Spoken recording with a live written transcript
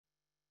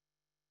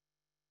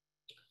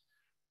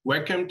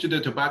Welcome to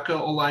the Tobacco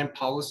Online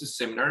Policy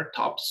Seminar,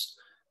 TOPS.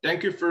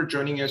 Thank you for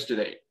joining us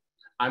today.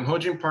 I'm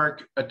Hojin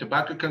Park, a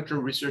tobacco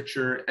control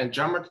researcher and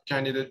job market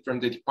candidate from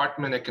the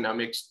Department of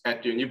Economics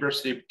at the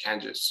University of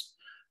Kansas.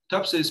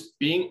 TOPS is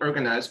being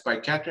organized by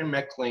Catherine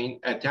McLean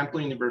at Temple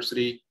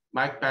University,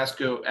 Mike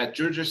Pascoe at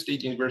Georgia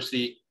State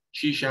University,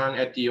 Shi Xiang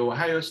at the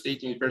Ohio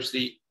State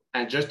University,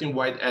 and Justin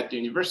White at the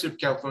University of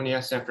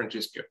California, San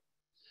Francisco.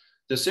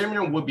 The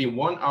seminar will be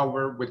 1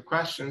 hour with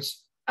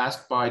questions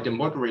asked by the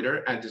moderator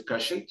and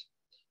discussion.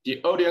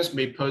 The audience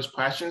may pose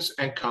questions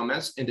and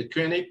comments in the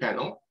Q&A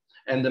panel,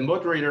 and the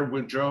moderator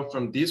will draw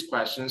from these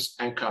questions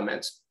and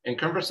comments in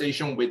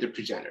conversation with the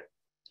presenter.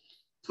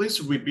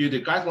 Please review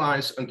the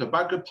guidelines on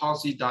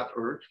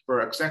tobaccopolicy.org for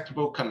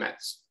acceptable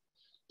comments.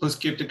 Please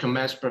keep the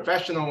comments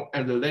professional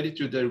and related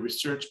to the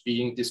research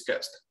being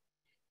discussed.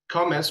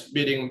 Comments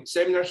meeting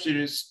seminar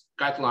series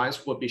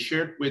guidelines will be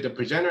shared with the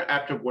presenter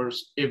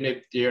afterwards, even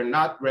if they are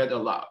not read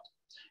aloud.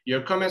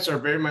 Your comments are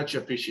very much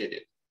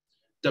appreciated.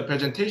 The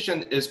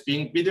presentation is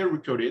being video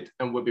recorded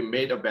and will be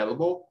made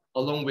available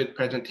along with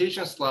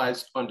presentation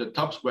slides on the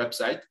TOPS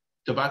website,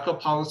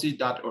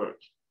 tobaccopolicy.org.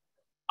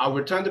 I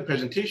will turn the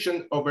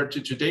presentation over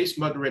to today's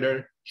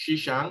moderator, Shi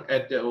Xiang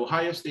at the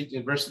Ohio State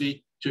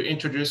University to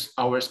introduce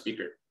our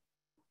speaker.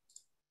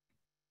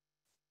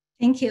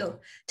 Thank you.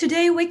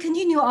 Today, we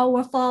continue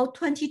our fall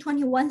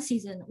 2021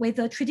 season with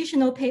a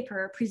traditional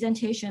paper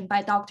presentation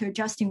by Dr.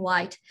 Justin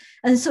White,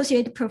 an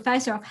associate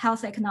professor of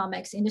health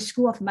economics in the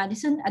School of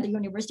Medicine at the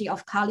University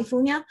of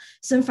California,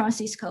 San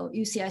Francisco,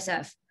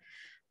 UCSF.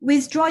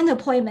 With joint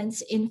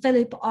appointments in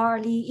Philip R.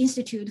 Lee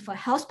Institute for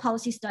Health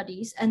Policy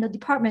Studies and the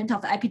Department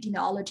of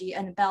Epidemiology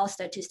and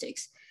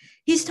Biostatistics.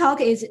 His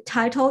talk is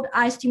titled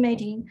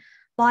Estimating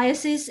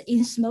Biases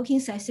in Smoking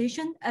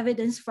Cessation,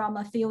 Evidence from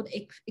a Field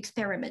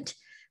Experiment.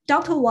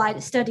 Dr.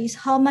 White studies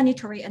how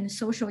monetary and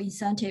social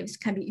incentives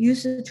can be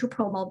used to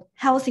promote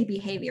healthy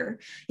behavior,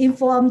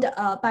 informed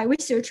by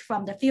research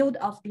from the field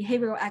of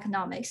behavioral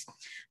economics.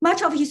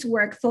 Much of his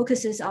work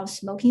focuses on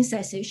smoking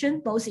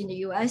cessation, both in the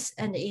US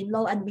and in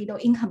low and middle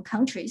income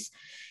countries.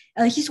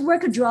 His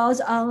work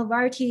draws on a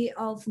variety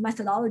of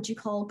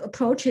methodological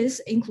approaches,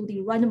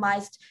 including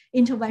randomized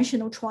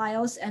interventional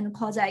trials and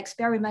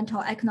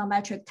quasi-experimental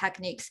econometric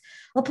techniques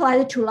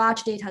applied to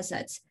large data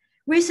sets.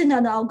 Recent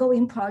and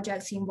ongoing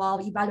projects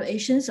involve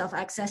evaluations of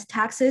excess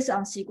taxes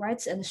on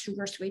cigarettes and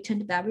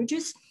sugar-sweetened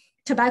beverages,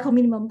 tobacco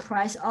minimum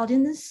price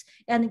ordinance,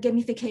 and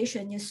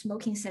gamification in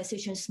smoking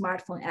cessation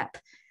smartphone app.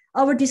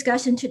 Our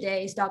discussion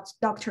today is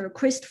Dr.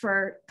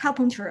 Christopher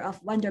Carpenter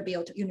of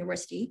Vanderbilt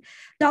University.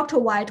 Dr.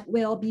 White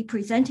will be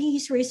presenting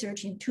his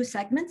research in 2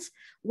 segments.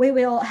 We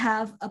will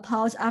have a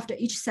pause after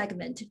each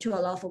segment to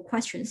allow for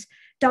questions.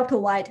 Dr.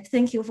 White,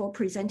 thank you for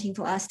presenting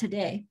for us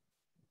today.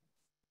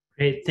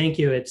 Great, thank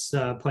you. It's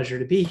a pleasure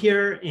to be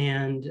here.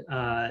 And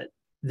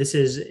this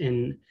is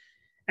an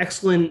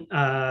excellent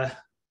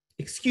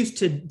excuse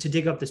to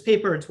dig up this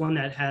paper. It's one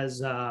that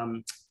has,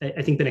 I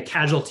think, been a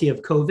casualty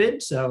of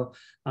COVID. So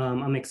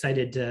I'm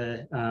excited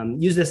to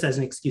use this as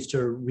an excuse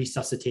to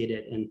resuscitate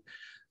it.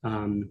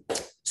 And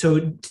so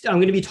I'm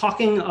going to be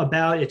talking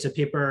about, it's a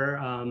paper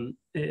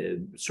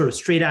sort of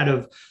straight out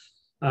of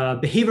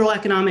behavioral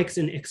economics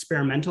and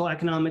experimental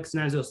economics.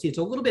 And as you'll see, it's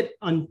a little bit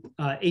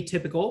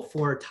atypical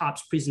for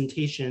TOPS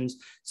presentations,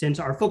 since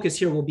our focus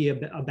here will be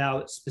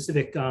about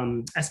specific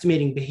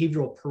estimating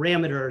behavioral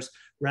parameters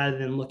rather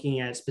than looking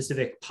at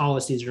specific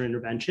policies or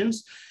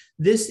interventions.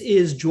 This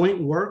is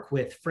joint work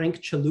with Frank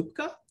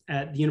Chalupka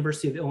at the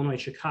University of Illinois,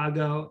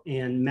 Chicago,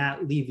 and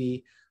Matt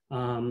Levy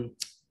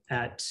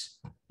at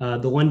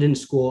the London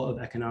School of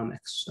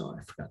Economics. So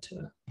I forgot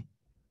to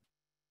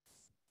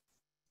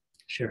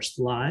share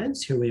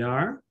slides. Here we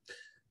are.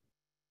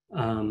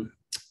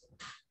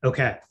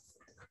 Okay.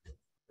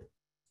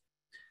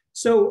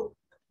 So,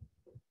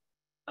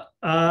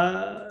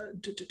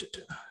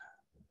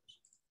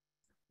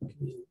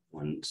 give me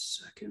 1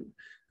 second.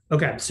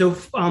 Okay, so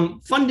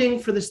funding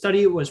for the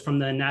study was from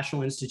the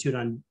National Institute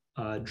on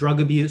Drug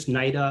Abuse,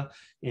 NIDA,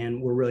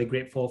 and we're really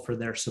grateful for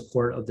their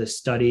support of this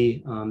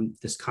study.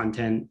 This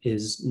content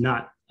is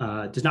not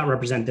does not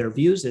represent their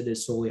views. It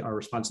is solely our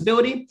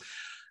responsibility.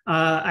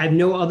 I have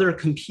no other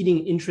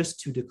competing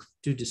interests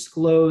to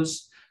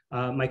disclose.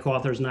 My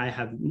co-authors and I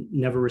have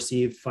never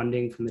received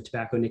funding from the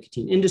tobacco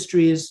nicotine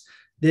industries.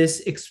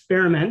 This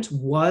experiment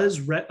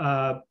was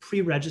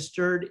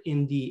pre-registered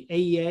in the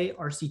AEA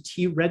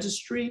RCT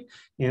registry,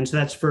 and so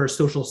that's for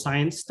social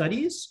science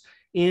studies,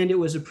 and it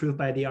was approved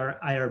by the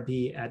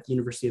IRB at the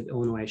University of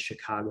Illinois,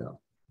 Chicago.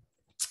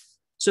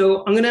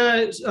 So I'm going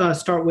to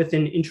start with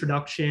an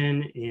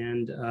introduction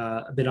and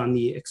a bit on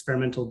the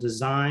experimental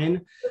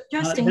design.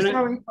 Justin,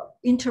 sorry for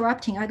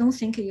interrupting. I don't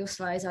think your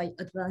slides are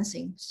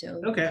advancing.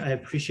 So okay, I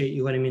appreciate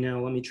you letting me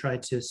know. Let me try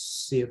to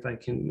see if I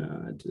can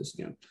do this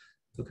again.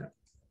 Okay.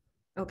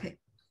 Okay.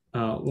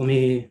 Let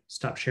me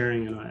stop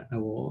sharing and I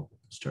will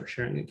start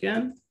sharing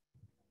again.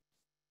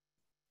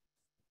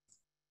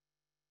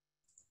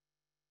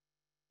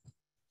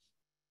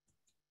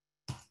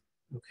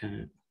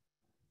 Okay.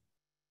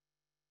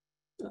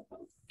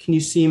 can you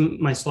see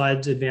my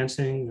slides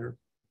advancing? Or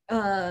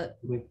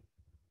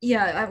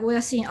yeah,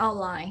 we're seeing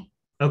outline.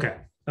 Okay.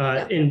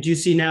 Yeah. And do you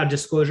see now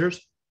disclosures?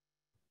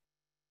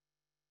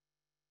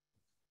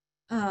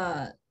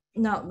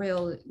 Not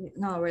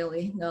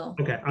really, no.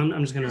 Okay,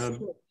 I'm just gonna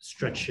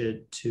stretch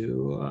it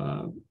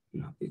to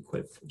not be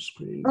quite full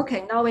screen.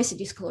 Okay, now we see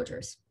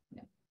disclosures.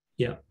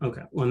 Yeah,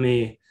 okay, let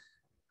me,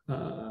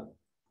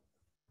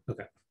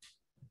 okay.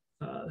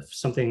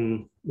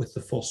 Something with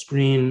the full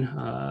screen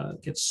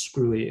gets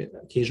screwy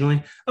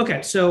occasionally.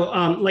 Okay, so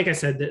like I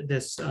said,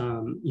 this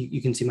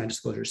you can see my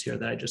disclosures here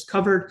that I just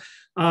covered.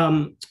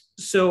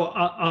 So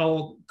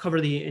I'll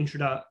cover the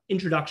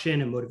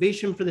introduction and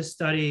motivation for this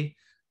study,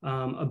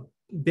 a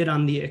bit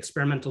on the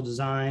experimental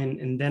design,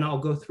 and then I'll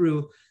go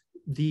through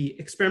the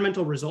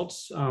experimental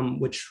results,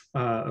 which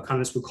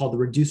economists would call the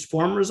reduced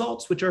form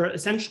results, which are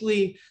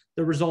essentially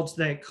the results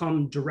that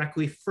come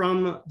directly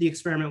from the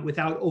experiment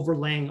without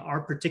overlaying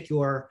our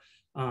particular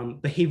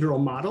behavioral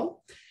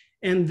model.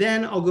 And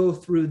then I'll go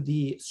through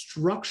the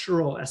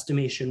structural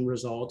estimation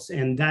results,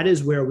 and that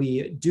is where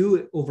we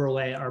do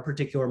overlay our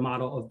particular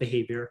model of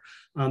behavior.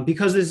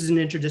 Because this is an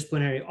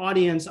interdisciplinary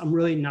audience, I'm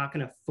really not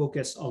going to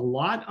focus a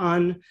lot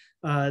on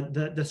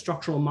the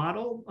structural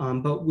model,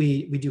 but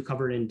we do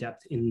cover it in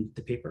depth in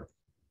the paper.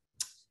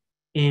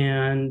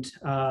 And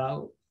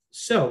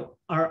so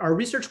our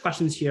research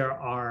questions here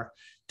are,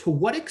 to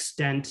what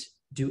extent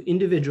do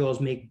individuals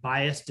make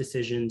biased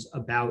decisions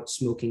about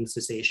smoking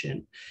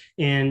cessation?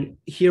 And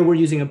here we're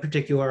using a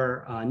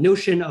particular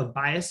notion of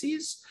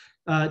biases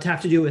to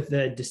have to do with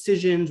the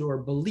decisions or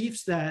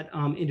beliefs that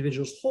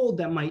individuals hold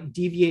that might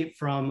deviate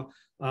from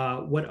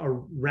what a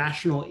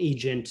rational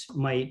agent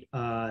might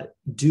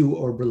do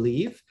or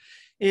believe.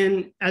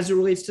 And as it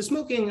relates to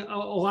smoking, a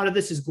lot of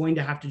this is going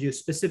to have to do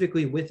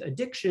specifically with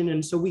addiction.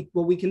 And so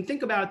we can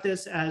think about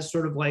this as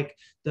sort of like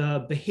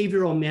the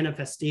behavioral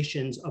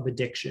manifestations of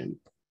addiction.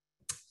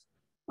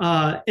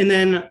 And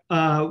then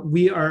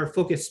we are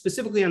focused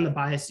specifically on the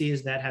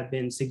biases that have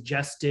been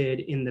suggested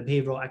in the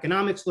behavioral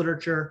economics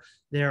literature.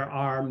 There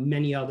are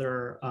many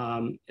other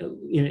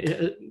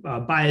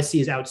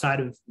biases outside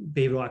of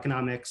behavioral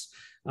economics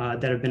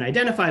that have been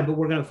identified, but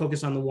we're going to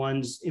focus on the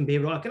ones in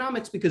behavioral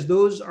economics because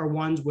those are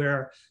ones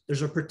where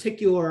there's a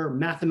particular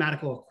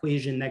mathematical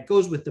equation that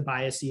goes with the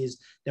biases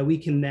that we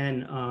can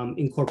then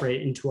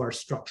incorporate into our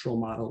structural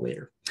model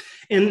later.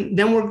 And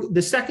then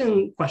the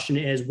second question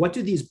is, what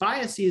do these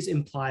biases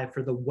imply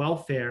for the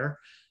welfare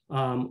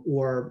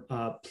or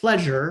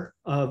pleasure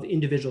of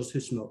individuals who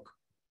smoke?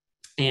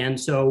 And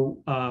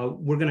so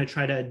we're going to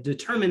try to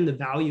determine the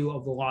value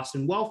of the loss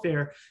in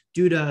welfare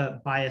due to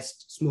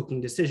biased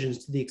smoking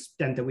decisions to the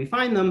extent that we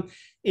find them.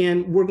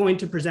 And we're going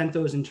to present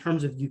those in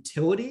terms of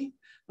utility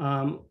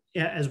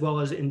as well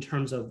as in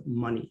terms of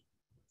money.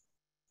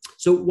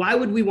 So why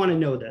would we want to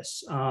know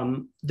this?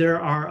 There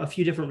are a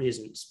few different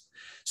reasons.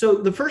 So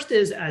the first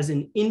is as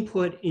an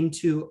input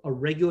into a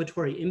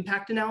regulatory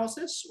impact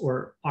analysis,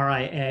 or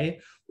RIA,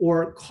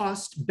 or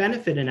cost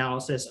benefit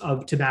analysis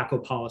of tobacco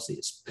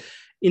policies.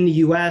 In the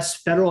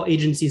US, federal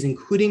agencies,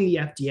 including the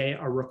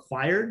FDA, are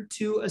required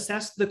to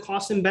assess the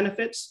costs and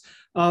benefits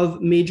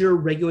of major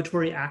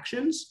regulatory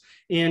actions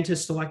and to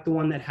select the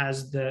one that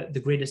has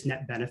the greatest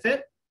net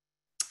benefit.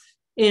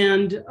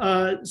 And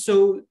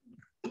so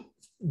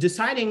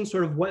deciding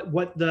sort of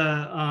what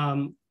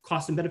the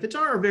costs and benefits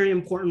are very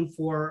important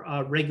for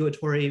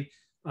regulatory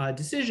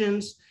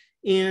decisions.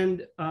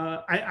 And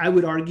I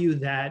would argue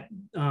that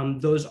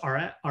those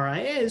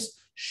RIAs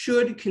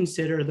should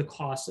consider the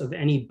costs of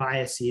any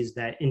biases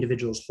that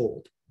individuals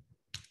hold.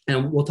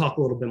 And we'll talk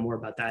a little bit more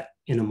about that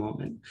in a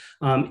moment.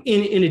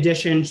 In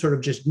addition, sort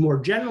of just more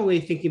generally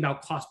thinking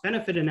about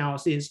cost-benefit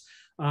analyses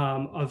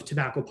of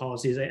tobacco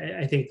policies,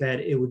 I think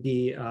that it would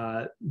be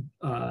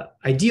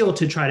ideal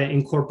to try to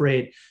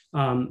incorporate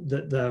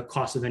the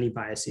cost of any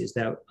biases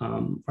that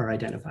are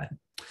identified.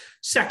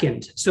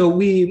 Second, so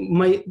we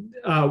might,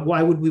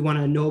 why would we want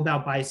to know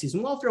about biases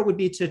in welfare would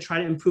be to try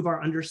to improve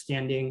our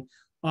understanding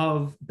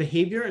of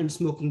behavior and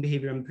smoking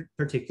behavior in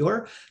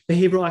particular.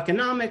 Behavioral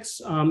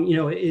economics,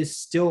 is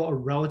still a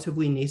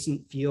relatively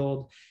nascent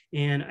field.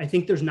 And I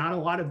think there's not a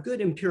lot of good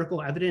empirical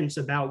evidence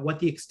about what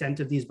the extent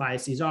of these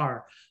biases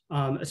are,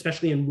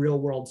 especially in real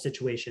world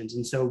situations.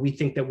 And so we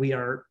think that we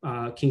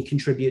can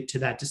contribute to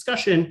that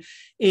discussion.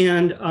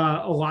 And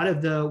a lot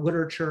of the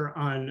literature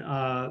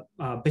on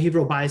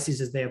behavioral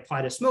biases as they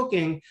apply to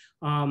smoking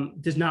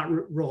does not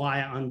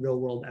rely on real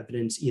world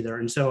evidence either.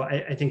 And so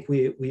I think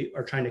we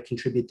are trying to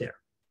contribute there.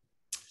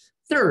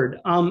 Third,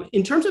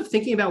 in terms of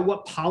thinking about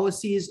what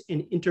policies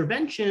and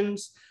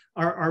interventions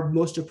are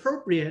most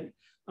appropriate,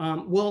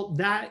 well,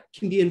 that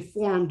can be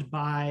informed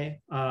by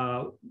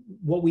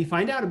what we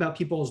find out about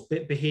people's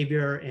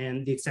behavior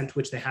and the extent to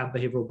which they have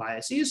behavioral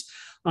biases.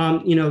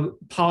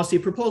 Policy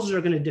proposals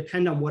are going to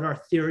depend on what our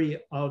theory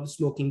of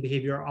smoking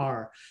behavior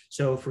are.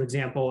 So, for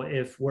example,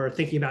 if we're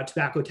thinking about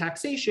tobacco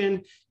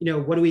taxation,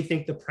 what do we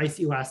think the price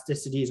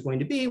elasticity is going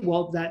to be?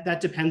 Well, that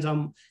depends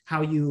on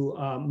how you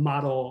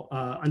model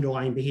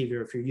underlying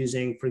behavior. If you're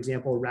using, for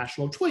example, a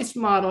rational choice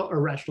model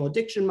or rational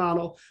addiction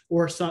model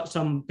or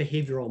some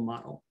behavioral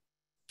model.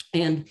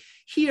 And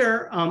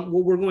here,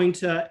 what we're going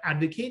to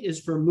advocate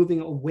is for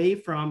moving away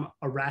from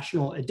a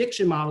rational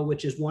addiction model,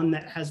 which is one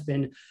that has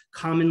been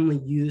commonly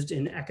used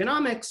in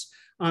economics.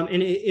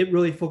 And it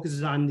really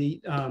focuses on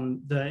the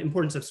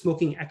importance of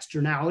smoking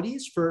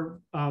externalities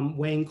for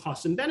weighing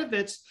costs and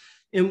benefits.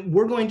 And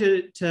we're going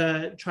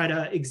to try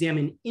to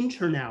examine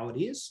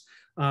internalities,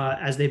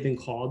 as they've been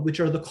called, which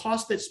are the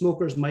costs that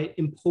smokers might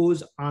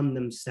impose on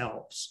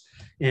themselves.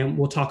 And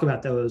we'll talk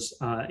about those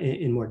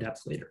in more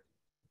depth later.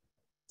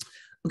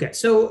 Okay,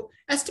 so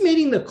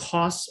estimating the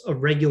costs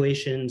of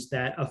regulations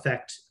that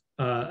affect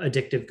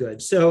addictive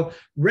goods. So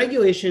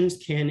regulations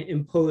can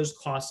impose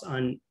costs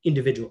on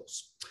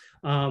individuals.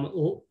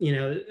 So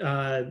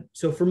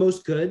for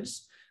most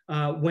goods,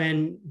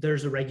 when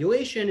there's a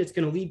regulation, it's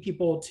going to lead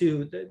people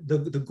to,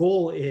 the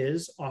goal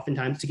is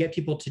oftentimes to get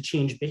people to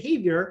change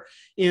behavior.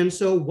 And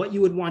so what you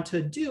would want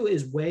to do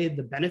is weigh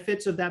the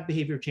benefits of that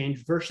behavior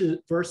change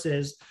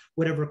versus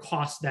whatever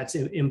costs that's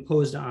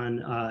imposed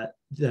on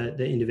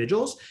the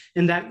individuals,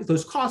 and that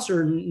those costs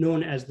are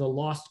known as the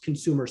lost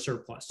consumer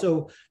surplus.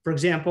 So, for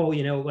example,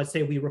 let's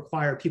say we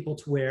require people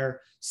to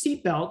wear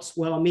seatbelts.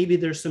 Well, maybe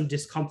there's some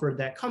discomfort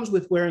that comes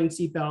with wearing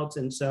seatbelts,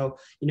 and so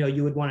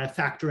you would want to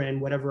factor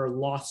in whatever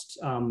lost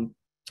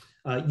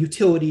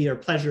utility or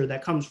pleasure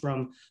that comes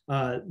from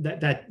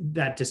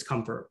that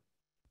discomfort.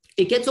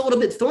 It gets a little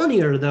bit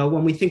thornier, though,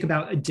 when we think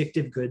about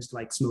addictive goods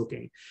like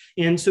smoking.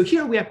 And so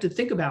here we have to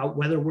think about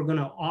whether we're going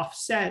to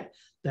offset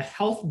the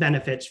health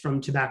benefits from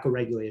tobacco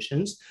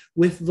regulations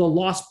with the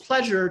lost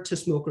pleasure to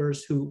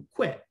smokers who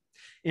quit.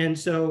 And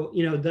so,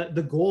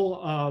 the goal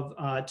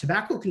of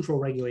tobacco control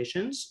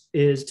regulations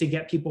is to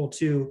get people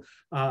to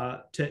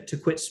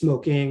quit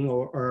smoking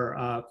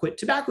or quit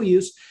tobacco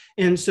use.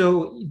 And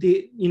so,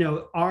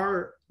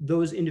 are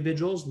those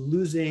individuals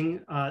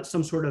losing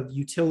some sort of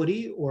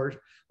utility or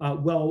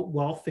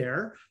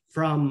welfare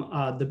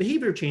from the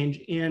behavior change?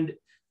 And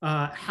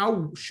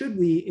how should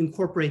we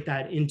incorporate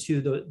that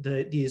into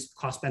these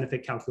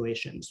cost-benefit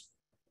calculations?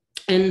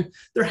 And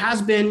there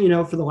has been,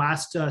 for the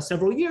last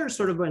several years,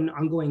 sort of an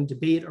ongoing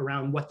debate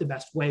around what the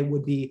best way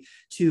would be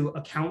to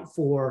account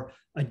for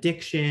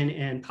addiction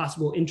and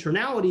possible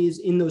internalities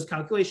in those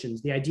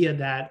calculations. The idea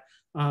that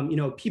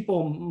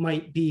people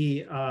might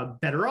be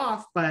better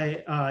off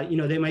by,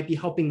 they might be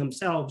helping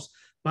themselves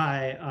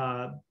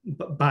by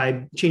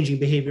changing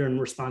behavior in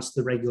response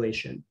to the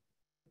regulation.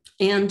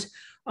 And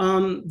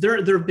there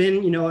have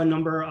been, a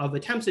number of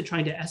attempts at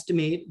trying to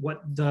estimate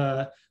what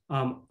the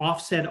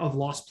offset of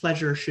lost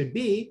pleasure should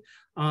be.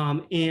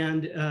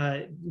 And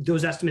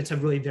those estimates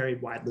have really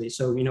varied widely.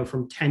 So,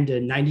 from 10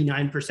 to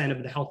 99%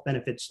 of the health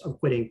benefits of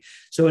quitting.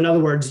 So in other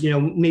words,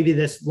 maybe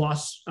this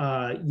lost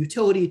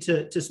utility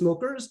to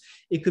smokers,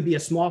 it could be a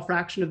small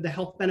fraction of the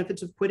health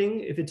benefits of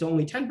quitting if it's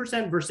only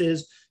 10%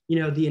 versus,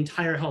 the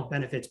entire health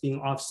benefits being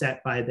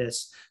offset by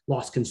this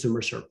lost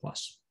consumer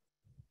surplus.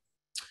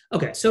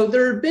 Okay, so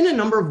there have been a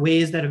number of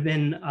ways that have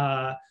been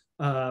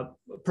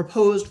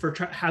proposed for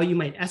how you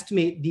might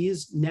estimate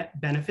these net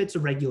benefits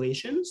of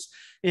regulations.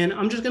 And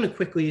I'm just going to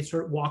quickly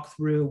sort of walk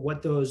through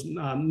what those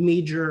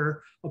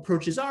major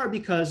approaches are,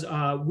 because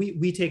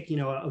we take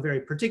a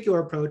very particular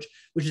approach,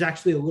 which is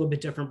actually a little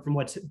bit different from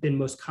what's been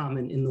most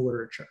common in the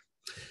literature.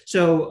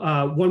 So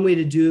one way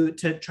to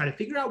try to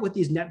figure out what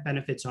these net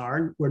benefits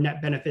are, where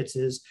net benefits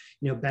is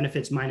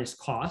benefits minus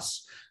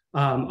costs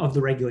of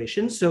the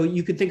regulations. So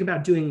you could think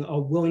about doing a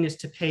willingness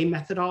to pay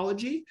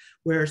methodology,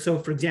 where, so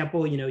for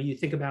example, you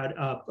think about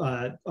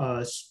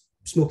a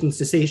smoking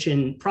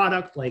cessation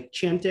product like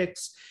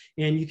Chantix,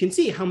 and you can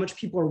see how much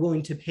people are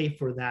willing to pay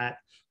for that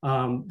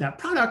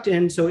product.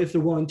 And so if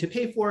they're willing to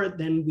pay for it,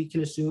 then we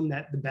can assume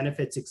that the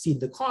benefits exceed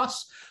the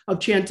costs of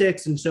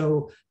Chantix. And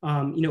so,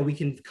 we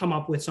can come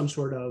up with some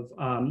sort of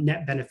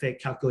net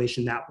benefit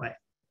calculation that way.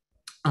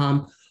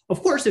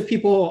 Of course, if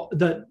people,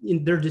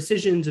 their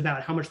decisions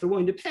about how much they're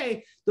willing to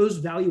pay, those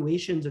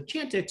valuations of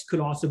Chantix could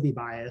also be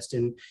biased.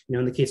 And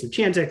in the case of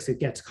Chantix, it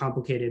gets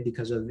complicated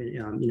because of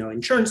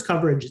insurance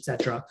coverage, et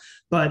cetera.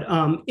 But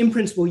in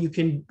principle, you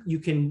can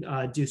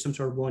do some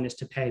sort of willingness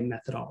to pay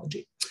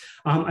methodology.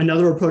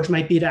 Another approach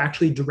might be to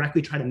actually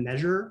directly try to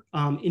measure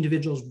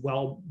individuals'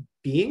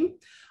 well-being.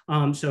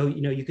 So,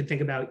 you could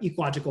think about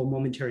ecological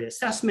momentary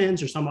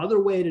assessments or some other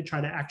way to try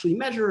to actually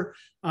measure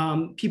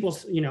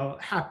people's,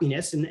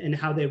 happiness and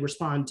how they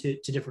respond to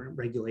different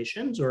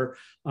regulations, or,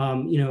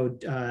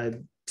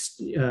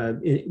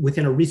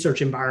 within a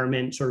research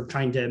environment, sort of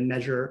trying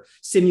to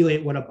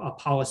simulate what a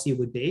policy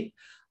would be.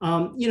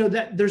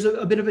 that there's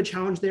a bit of a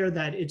challenge there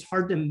that it's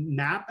hard to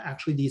map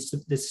actually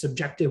this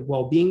subjective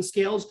well-being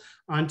scales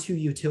onto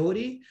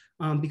utility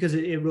because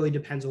it really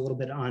depends a little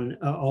bit on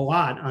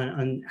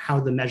on how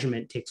the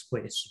measurement takes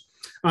place.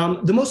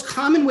 The most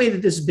common way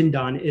that this has been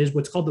done is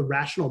what's called the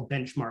rational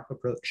benchmark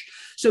approach.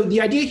 So the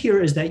idea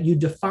here is that you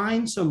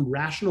define some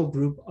rational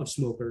group of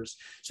smokers.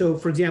 So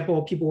for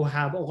example, people who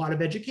have a lot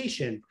of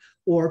education,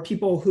 or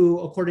people who,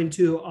 according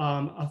to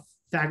a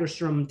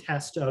Fagerstrom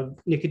test of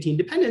nicotine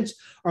dependence,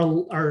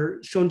 are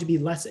shown to be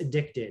less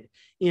addicted.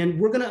 And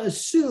we're going to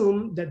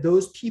assume that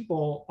those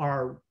people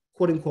are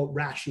quote unquote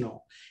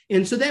rational.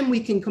 And so then we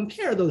can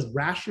compare those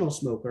rational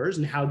smokers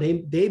and how they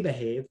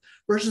behave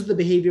versus the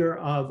behavior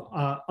of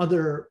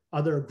other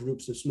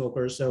groups of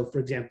smokers. So for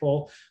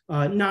example,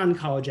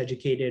 non-college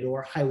educated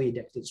or highly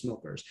addicted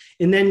smokers.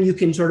 And then you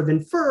can sort of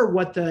infer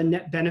what the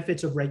net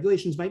benefits of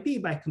regulations might be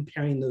by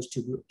comparing those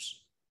two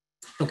groups.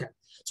 Okay.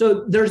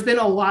 So there's been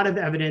a lot of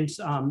evidence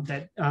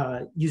that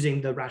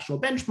using the rational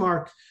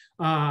benchmark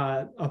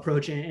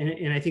approach,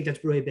 and I think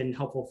that's really been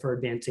helpful for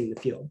advancing the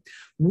field.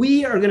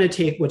 We are going to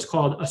take what's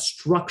called a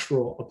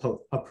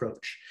structural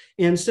approach.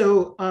 And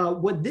so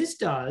what this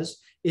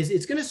does is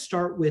it's going to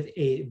start with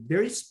a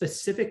very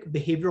specific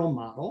behavioral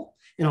model,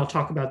 and I'll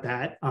talk about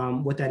that,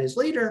 what that is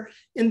later,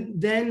 and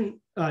then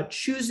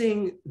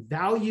choosing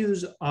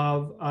values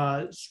of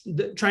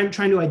trying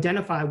to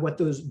identify what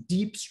those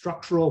deep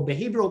structural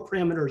behavioral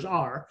parameters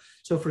are.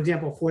 So for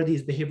example, for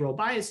these behavioral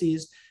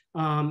biases,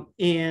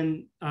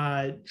 and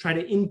try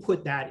to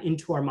input that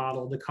into our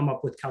model to come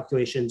up with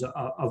calculations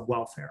of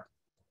welfare.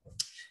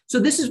 So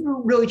this is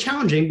really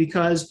challenging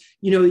because,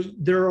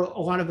 there are a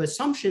lot of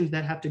assumptions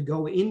that have to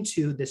go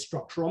into this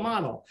structural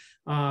model.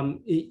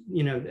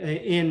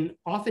 And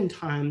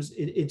oftentimes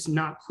it's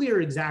not clear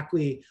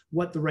exactly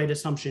what the right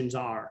assumptions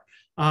are.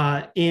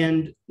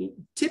 And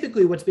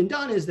typically what's been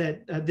done is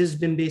that this has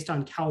been based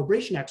on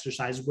calibration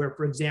exercises where,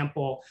 for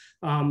example,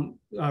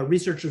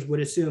 researchers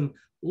would assume,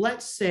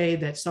 let's say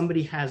that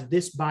somebody has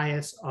this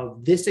bias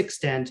of this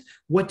extent,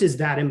 what does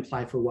that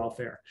imply for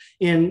welfare?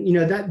 And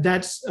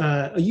that's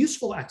a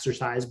useful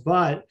exercise,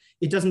 but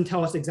it doesn't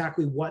tell us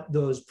exactly what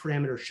those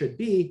parameters should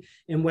be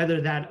and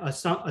whether that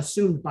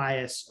assumed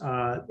bias,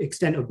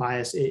 extent of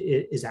bias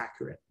is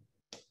accurate.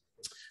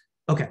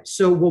 Okay,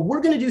 so what we're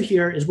going to do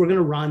here is we're going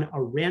to run a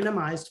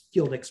randomized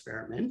field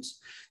experiment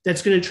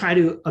that's going to try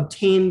to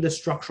obtain the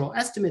structural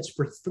estimates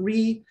for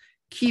 3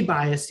 key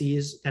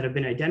biases that have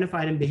been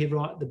identified in the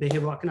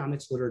behavioral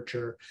economics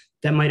literature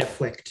that might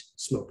afflict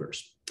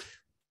smokers.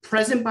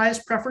 Present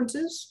bias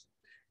preferences,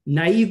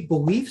 naive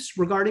beliefs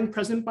regarding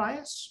present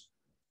bias,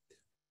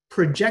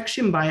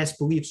 projection bias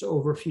beliefs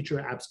over future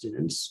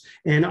abstinence.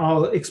 And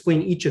I'll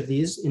explain each of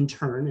these in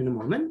turn in a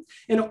moment.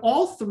 And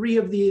all 3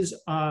 of these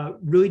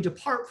really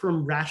depart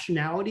from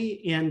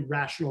rationality and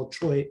rational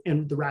choice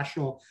and the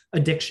rational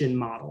addiction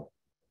model.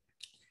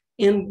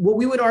 And what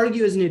we would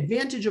argue is an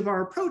advantage of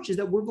our approach is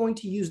that we're going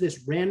to use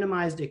this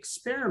randomized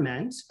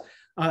experiment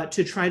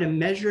to try to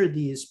measure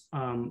these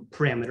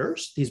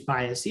parameters, these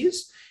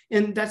biases,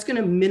 and that's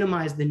going to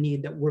minimize the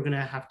need that we're going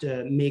to have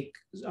to make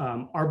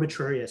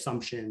arbitrary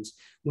assumptions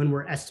when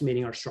we're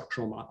estimating our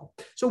structural model.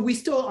 So we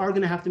still are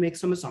going to have to make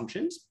some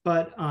assumptions,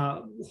 but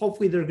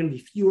hopefully there are going to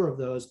be fewer of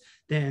those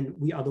than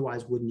we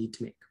otherwise would need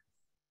to make.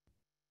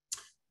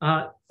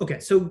 Okay,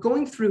 so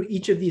going through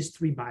each of these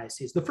 3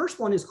 biases, the first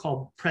one is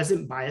called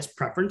present bias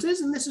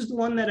preferences, and this is the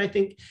one that I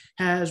think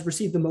has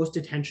received the most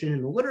attention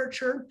in the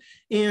literature.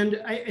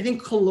 And I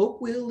think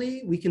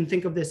colloquially, we can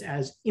think of this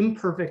as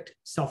imperfect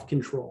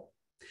self-control.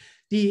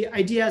 The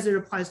idea as it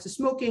applies to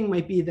smoking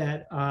might be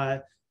that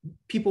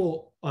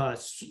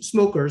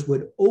smokers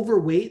would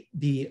overweight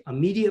the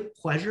immediate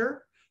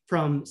pleasure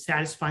from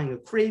satisfying a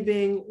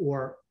craving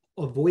or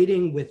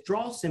avoiding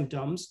withdrawal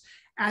symptoms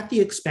at the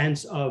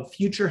expense of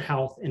future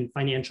health and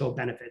financial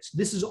benefits.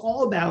 This is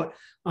all about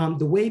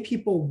the way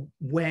people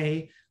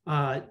weigh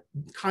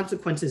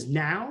consequences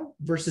now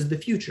versus the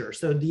future.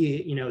 So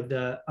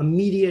the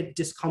immediate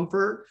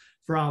discomfort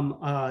from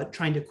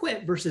trying to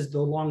quit versus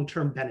the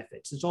long-term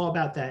benefits. It's all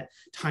about that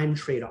time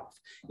trade-off.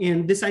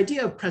 And this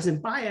idea of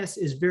present bias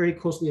is very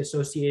closely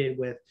associated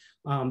with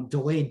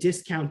delayed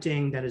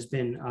discounting that has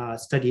been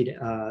studied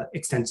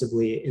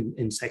extensively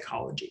in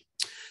psychology.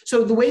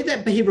 So the way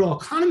that behavioral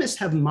economists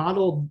have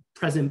modeled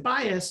present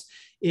bias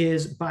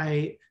is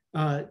by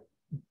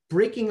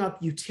breaking up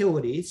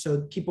utility,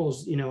 so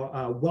people's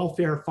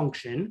welfare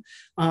function.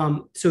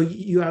 So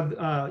you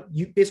have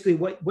basically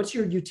what's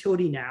your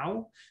utility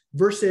now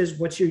versus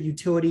what's your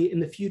utility in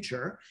the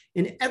future,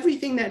 and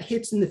everything that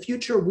hits in the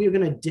future we're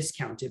going to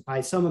discount it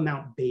by some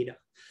amount beta.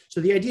 So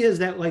the idea is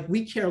that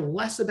we care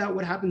less about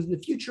what happens in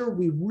the future,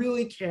 we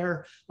really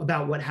care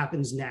about what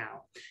happens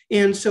now.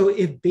 And so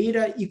if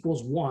beta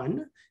equals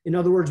 1, in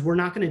other words, we're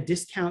not going to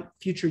discount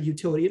future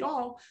utility at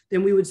all,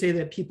 then we would say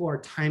that people are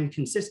time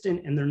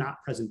consistent and they're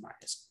not present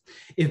biased.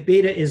 If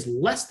beta is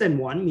less than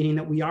 1, meaning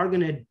that we are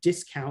going to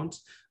discount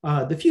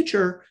the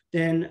future,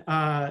 then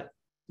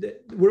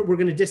we're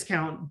going to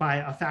discount by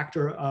a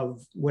factor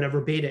of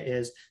whatever beta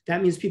is,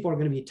 that means people are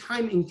going to be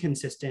time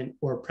inconsistent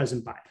or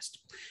present biased.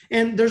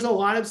 And there's a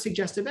lot of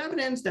suggestive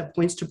evidence that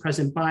points to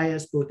present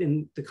bias, both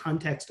in the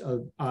context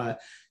of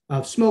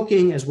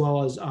smoking as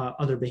well as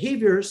other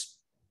behaviors.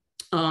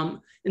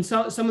 And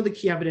so some of the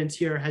key evidence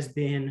here has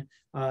been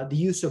the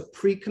use of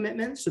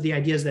pre-commitment. So the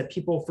idea is that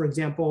people, for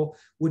example,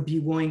 would be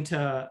willing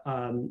to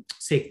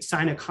say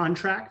sign a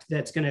contract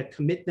that's going to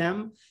commit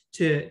them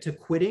to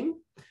quitting.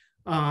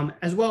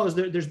 As well as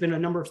there's been a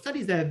number of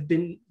studies that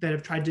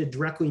have tried to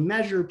directly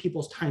measure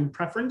people's time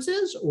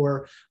preferences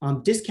or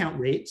discount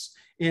rates,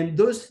 and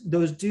those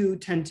do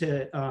tend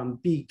to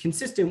be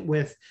consistent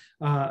with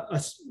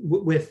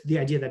the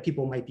idea that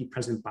people might be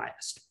present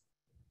biased.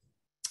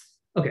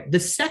 Okay, the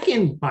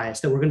second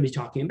bias that we're going to be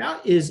talking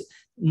about is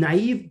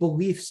naive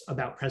beliefs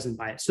about present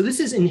bias. So this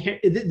is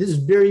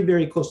very,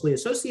 very closely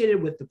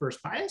associated with the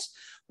first bias,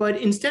 but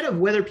instead of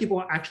whether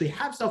people actually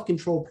have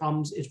self-control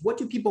problems, is what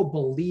do people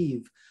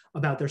believe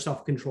about their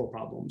self-control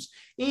problems,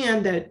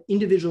 and that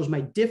individuals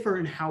might differ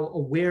in how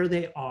aware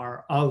they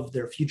are of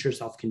their future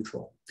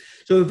self-control.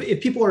 So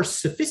if people are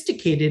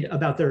sophisticated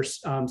about their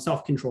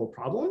self-control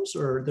problems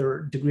or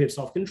their degree of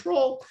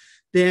self-control,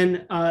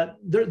 then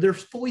they're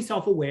fully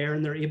self-aware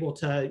and they're able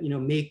to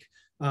make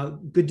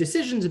good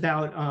decisions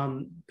about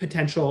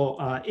potential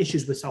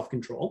issues with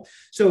self-control.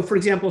 So for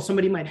example,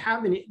 somebody might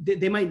have,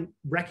 they might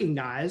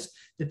recognize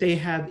that they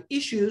have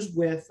issues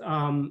with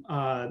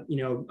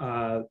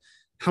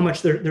how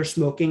much they're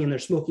smoking, and they're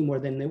smoking more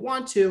than they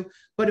want to.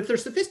 But if they're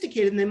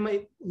sophisticated, they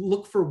might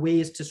look for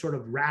ways to sort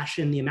of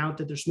ration the amount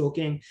that they're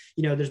smoking.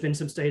 There's been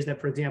some studies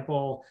that, for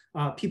example,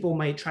 people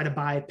might try to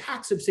buy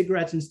packs of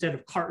cigarettes instead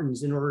of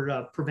cartons in order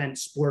to prevent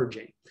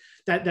splurging.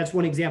 That's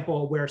one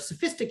example where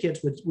sophisticates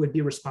would be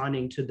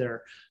responding to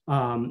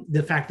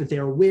the fact that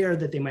they're aware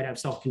that they might have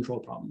self-control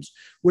problems.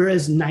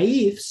 Whereas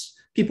naïves,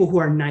 people who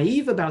are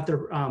naive about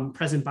their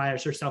present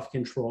bias or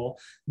self-control,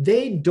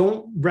 they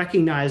don't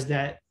recognize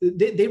that,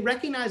 they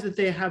recognize that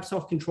they have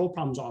self-control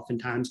problems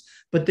oftentimes,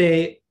 but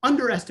they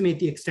underestimate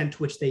the extent to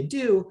which they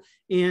do.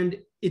 And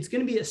it's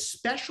going to be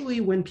especially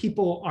when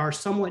people are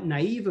somewhat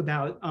naive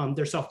about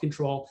their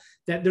self-control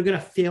that they're going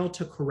to fail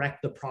to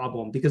correct the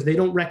problem because they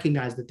don't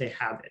recognize that they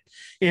have it.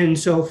 And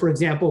so, for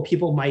example,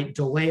 people might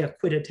delay a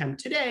quit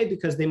attempt today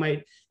because they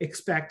might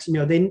expect,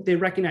 they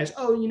recognize,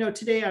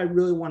 today I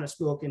really want to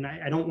smoke and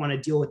I don't want to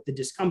deal with the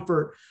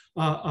discomfort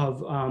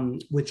of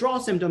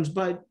withdrawal symptoms,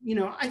 but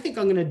I think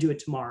I'm going to do it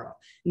tomorrow.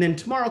 And then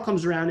tomorrow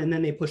comes around and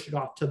then they push it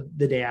off to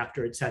the day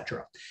after, et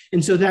cetera.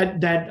 And so that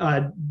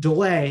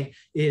delay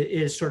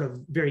is sort of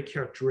very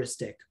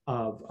characteristic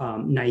of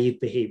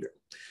naive behavior.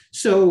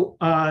 So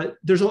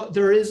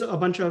there is a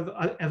bunch of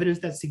evidence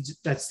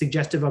that's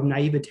suggestive of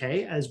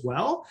naivete as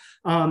well.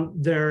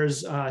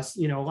 There's a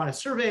lot of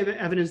survey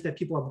evidence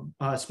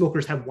that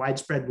smokers have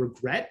widespread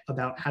regret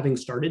about having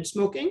started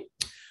smoking.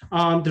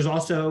 There's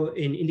also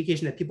an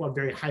indication that people have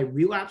very high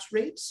relapse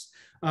rates,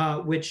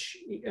 which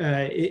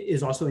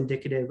is also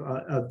indicative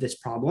of this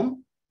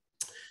problem.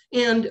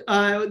 And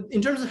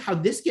in terms of how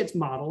this gets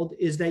modeled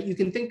is that you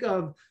can think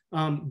of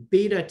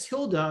beta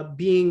tilde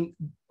being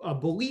a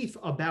belief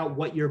about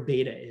what your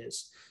beta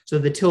is. So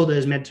the tilde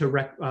is meant to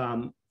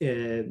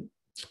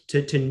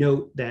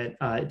note that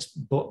it's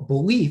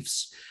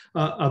beliefs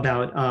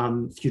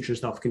about future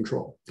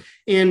self-control.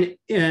 And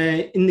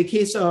in the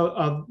case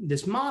of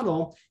this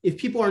model, if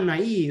people are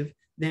naive,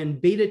 then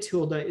beta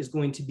tilde is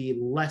going to be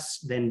less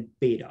than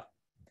beta.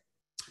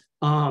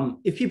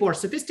 If people are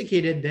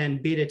sophisticated,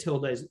 then beta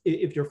tilde is,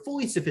 if you're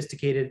fully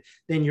sophisticated,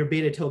 then your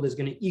beta tilde is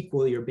going to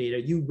equal your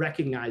beta. You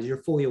recognize,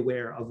 you're fully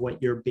aware of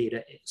what your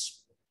beta is.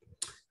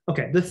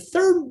 Okay, the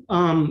third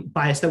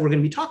bias that we're going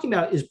to be talking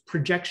about is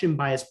projection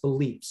bias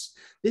beliefs.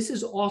 This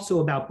is also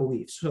about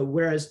beliefs. So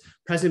whereas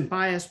present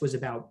bias was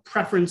about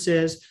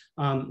preferences,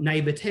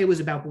 naivete was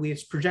about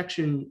beliefs,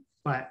 projection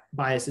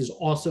bias is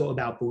also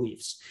about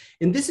beliefs.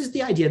 And this is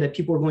the idea that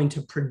people are going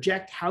to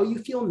project how you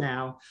feel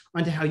now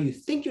onto how you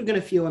think you're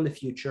going to feel in the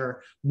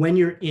future when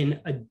you're in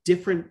a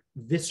different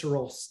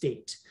visceral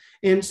state.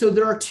 And so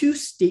there are two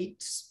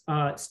state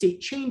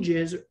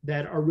changes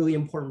that are really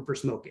important for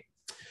smoking.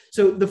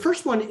 So the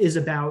first one is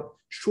about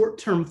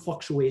short-term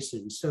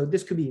fluctuations. So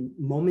this could be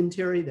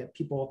momentary, that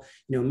people,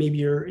 maybe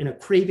you're in a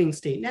craving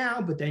state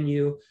now, but then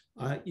you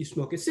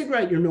smoke a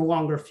cigarette, you're no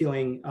longer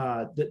feeling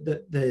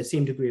the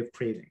same degree of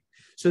craving.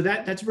 So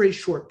that's very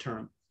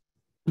short-term.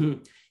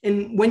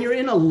 And when you're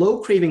in a low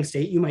craving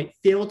state, you might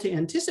fail to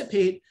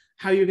anticipate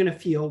how you're going to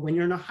feel when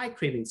you're in a high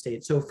craving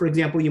state. So for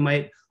example, you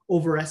might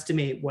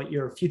overestimate what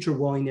your future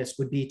willingness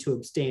would be to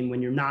abstain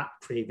when you're not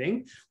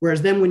craving. Whereas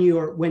then when you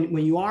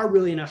are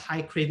really in a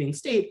high craving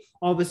state,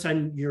 all of a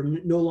sudden you're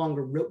no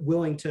longer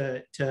willing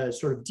to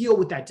sort of deal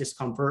with that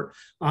discomfort.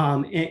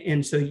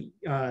 And so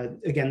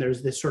again,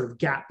 there's this sort of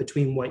gap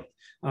between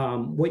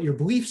what your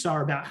beliefs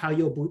are about how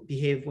you'll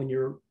behave when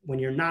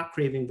you're not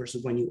craving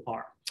versus when you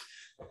are.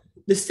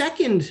 The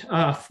second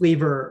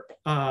flavor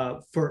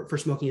for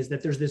smoking is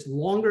that there's this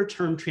longer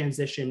term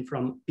transition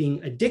from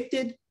being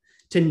addicted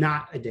to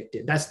not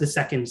addicted. That's the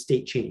second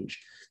state change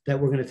that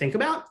we're going to think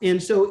about.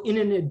 And so in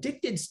an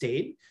addicted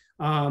state,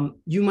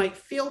 you might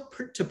fail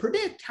to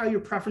predict how your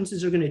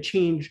preferences are going to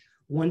change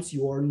once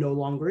you're no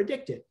longer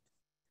addicted.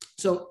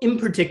 So in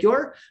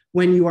particular,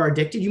 when you are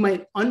addicted, you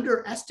might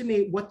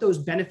underestimate what those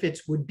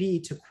benefits would be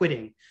to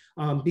quitting,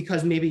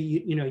 because maybe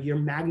you're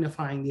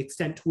magnifying the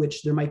extent to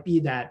which there might be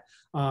that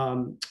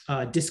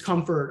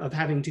discomfort of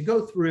having to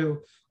go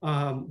through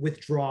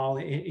withdrawal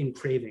in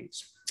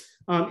cravings.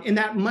 And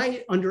that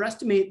might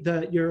lead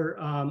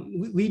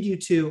you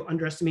to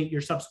underestimate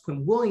your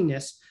subsequent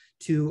willingness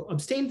to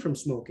abstain from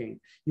smoking.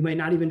 You might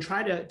not even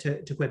try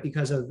to quit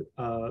because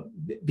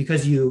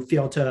you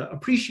fail to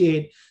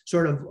appreciate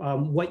sort of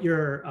what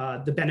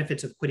the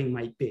benefits of quitting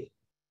might be.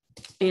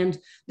 And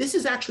this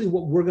is actually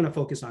what we're going to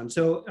focus on.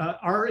 So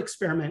our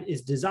experiment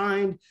is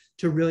designed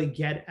to really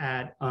get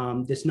at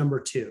this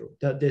number 2,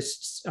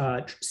 this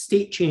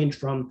state change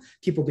from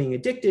people being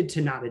addicted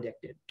to not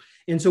addicted.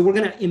 And so we're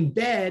going to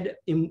embed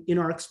in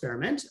our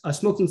experiment a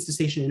smoking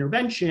cessation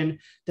intervention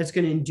that's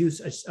going to induce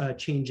a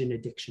change in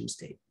addiction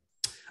state.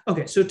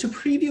 Okay, so to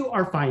preview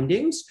our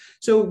findings,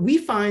 so we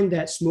find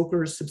that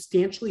smokers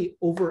substantially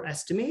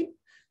overestimate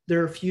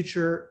their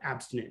future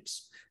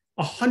abstinence.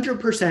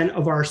 100%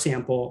 of our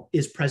sample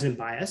is present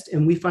biased,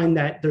 and we find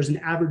that there's an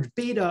average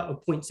beta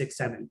of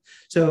 0.67.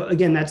 So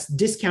again, that's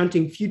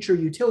discounting future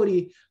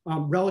utility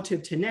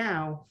relative to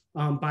now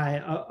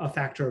by a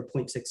factor of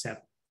 0.67.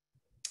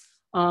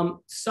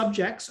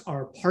 Subjects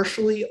are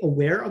partially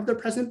aware of their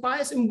present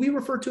bias, and we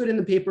refer to it in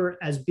the paper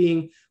as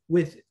being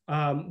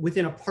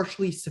within a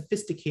partially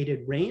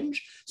sophisticated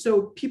range.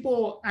 So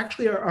people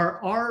actually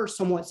are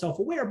somewhat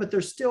self-aware, but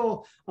there's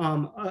still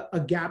a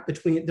gap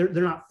between, they're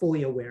not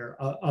fully aware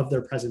of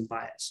their present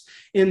bias.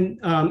 And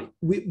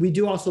we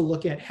do also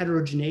look at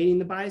heterogeneity in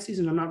the biases,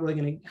 and I'm not really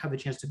going to have a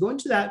chance to go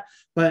into that,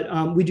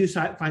 but we do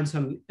find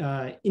some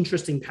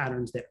interesting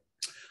patterns there.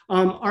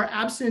 Our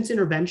abstinence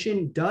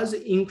intervention does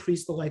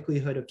increase the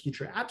likelihood of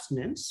future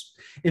abstinence.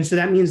 And so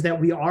that means that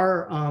we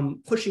are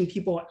pushing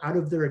people out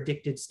of their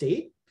addicted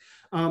state.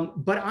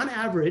 But on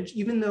average,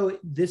 even though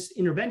this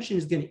intervention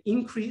is going to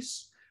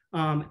increase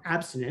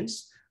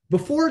abstinence,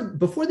 before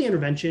the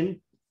intervention,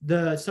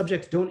 the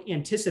subjects don't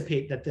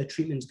anticipate that the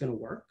treatment is going to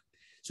work.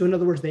 So in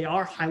other words, they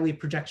are highly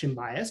projection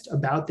biased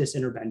about this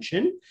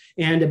intervention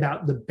and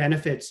about the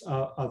benefits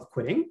of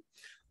quitting.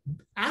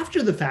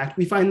 After the fact,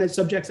 we find that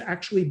subjects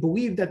actually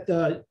believe that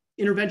the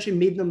intervention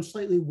made them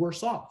slightly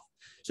worse off.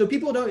 So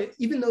people don't,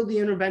 even though the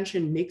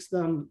intervention makes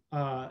them,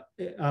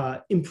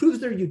 improves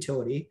their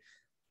utility,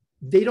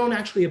 they don't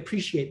actually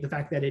appreciate the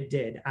fact that it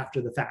did after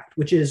the fact,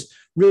 which is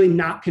really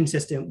not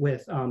consistent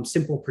with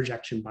simple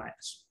projection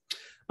bias.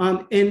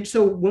 And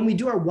so when we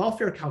do our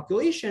welfare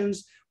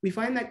calculations, we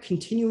find that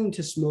continuing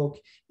to smoke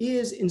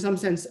is in some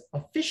sense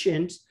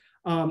efficient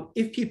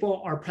if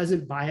people are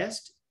present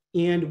biased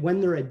and when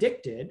they're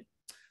addicted.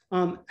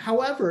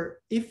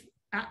 However, if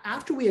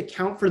after we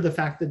account for the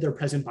fact that they're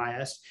present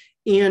bias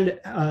and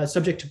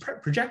subject to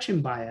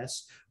projection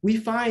bias, we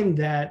find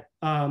that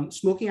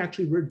smoking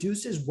actually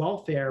reduces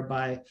welfare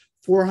by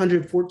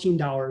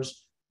 $414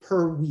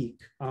 per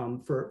week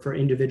for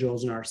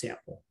individuals in our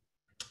sample.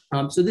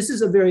 So this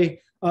is a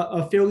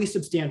fairly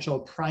substantial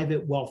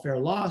private welfare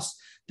loss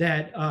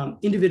that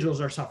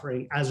individuals are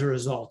suffering as a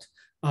result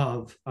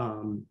of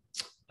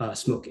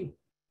smoking.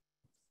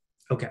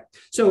 Okay,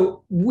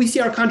 so we see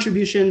our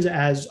contributions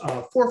as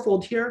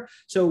fourfold here.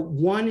 So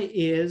one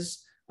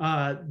is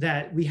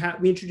that we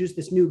introduced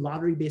this new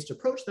lottery-based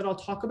approach that I'll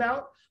talk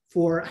about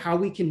for how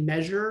we can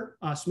measure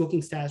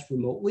smoking status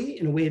remotely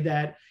in a way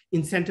that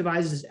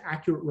incentivizes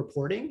accurate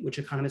reporting, which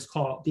economists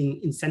call being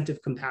incentive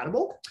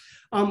compatible.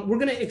 We're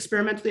going to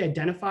experimentally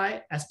identify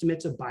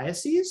estimates of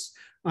biases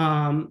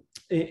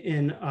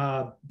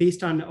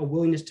based on a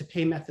willingness to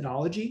pay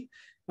methodology.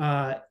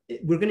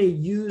 We're going to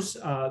use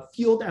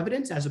field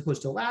evidence as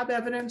opposed to lab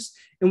evidence,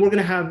 and we're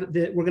going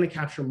to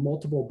capture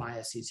multiple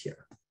biases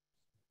here.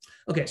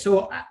 Okay,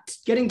 so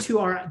getting to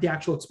the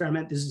actual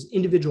experiment, this is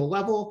individual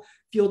level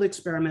field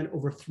experiment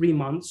over 3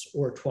 months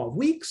or 12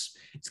 weeks.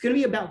 It's going to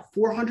be about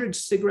 400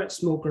 cigarette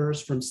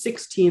smokers from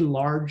 16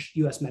 large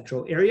US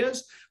metro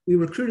areas. We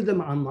recruited them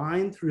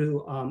online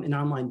through an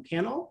online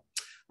panel.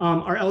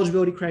 Our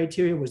eligibility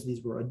criteria was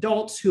these were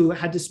adults who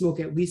had to smoke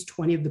at least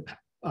 20 of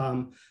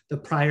the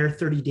prior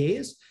 30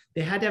 days.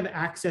 They had to have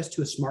access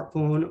to a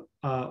smartphone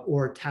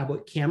or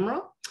tablet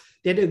camera.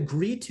 They had to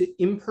agree to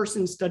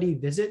in-person study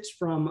visits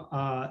from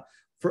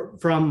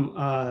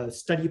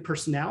study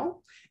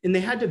personnel, and they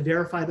had to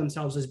verify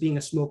themselves as being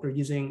a smoker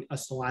using a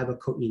saliva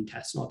cotinine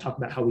test. And I'll talk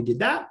about how we did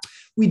that.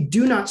 We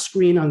do not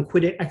screen on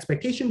quit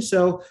expectations.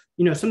 So,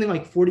 something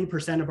like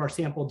 40% of our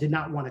sample did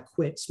not want to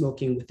quit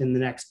smoking within the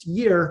next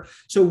year.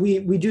 So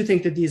we do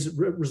think that these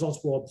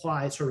results will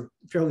apply sort of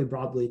fairly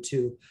broadly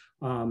to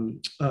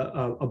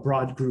a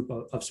broad group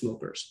of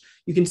smokers.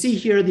 You can see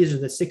here, these are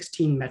the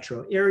 16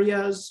 metro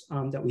areas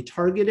that we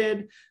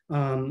targeted.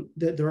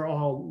 They're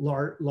all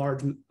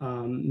large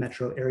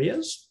metro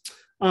areas.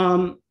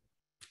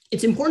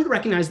 it's important to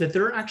recognize that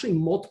there are actually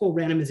multiple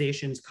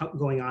randomizations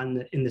going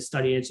on in the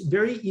study. It's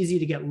very easy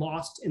to get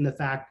lost in the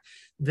fact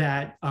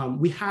that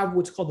we have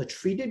what's called the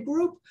treated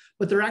group,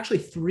 but there are actually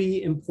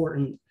three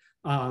important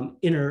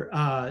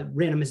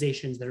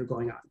randomizations that are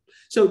going on.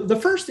 So the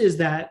first is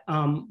that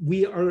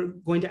we are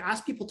going to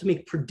ask people to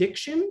make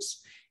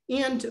predictions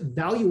and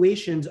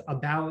valuations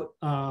about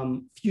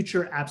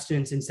future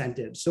abstinence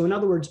incentives. So in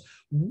other words,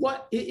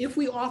 what if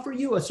we offer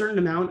you a certain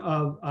amount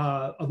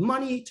of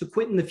money to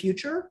quit in the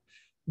future,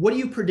 what do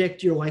you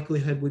predict your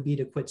likelihood would be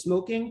to quit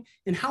smoking,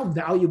 and how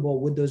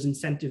valuable would those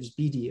incentives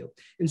be to you?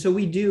 And so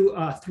we do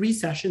 3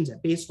 sessions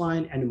at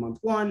baseline, end of month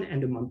 1,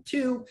 end of month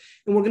 2,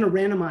 and we're going to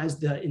randomize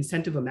the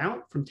incentive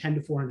amount from $10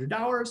 to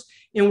 $400,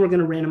 and we're going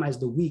to randomize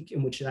the week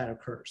in which that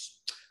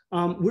occurs.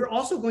 We're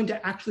also going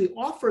to actually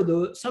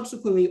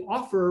subsequently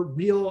offer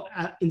real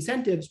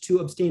incentives to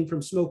abstain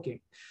from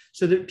smoking.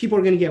 So that people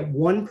are going to get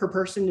 1 per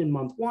person in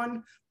month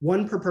 1,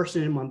 1 per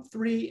person in month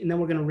 3, and then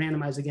we're going to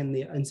randomize again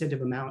the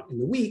incentive amount in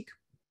the week.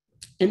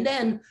 And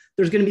then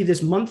there's going to be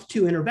this month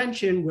 2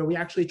 intervention where we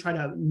actually try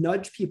to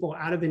nudge people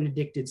out of an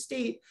addicted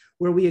state,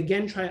 where we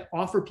again try to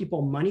offer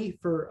people money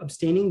for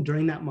abstaining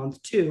during that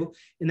month 2.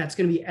 And that's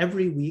going to be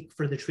every week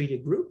for the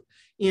treated group.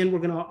 And we're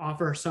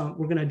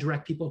going to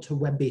direct people to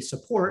web-based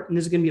support. And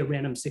this is going to be a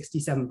random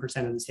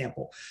 67% of the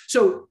sample.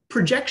 So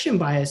projection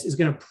bias is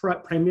going to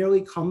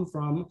primarily come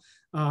from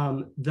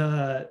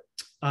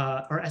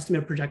our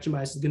estimate of projection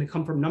bias is going to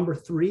come from number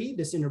 3,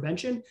 this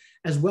intervention,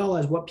 as well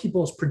as what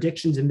people's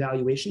predictions and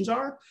valuations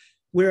are.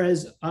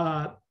 Whereas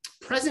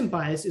present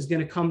bias is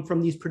going to come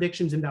from these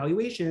predictions and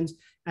valuations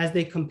as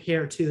they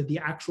compare to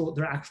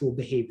their actual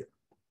behavior.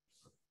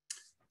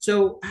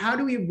 So how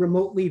do we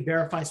remotely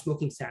verify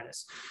smoking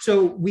status?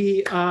 So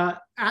we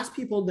ask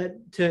people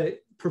to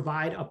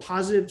provide a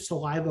positive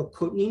saliva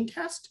cotinine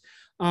test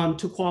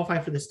to qualify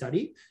for the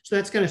study. So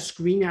that's going to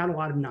screen out a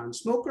lot of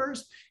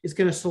non-smokers. It's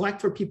going to select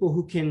for people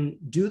who can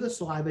do the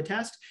saliva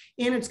test,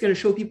 and it's going to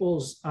show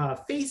people's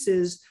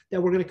faces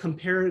that we're going to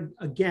compare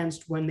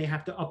against when they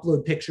have to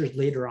upload pictures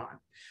later on.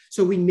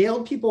 So we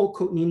mailed people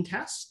cotinine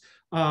tests.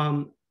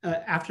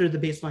 After the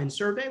baseline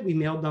survey, we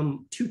mailed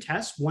them 2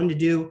 tests, one to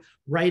do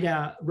right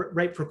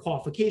for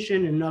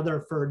qualification, and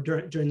another for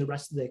during the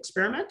rest of the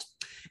experiment.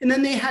 And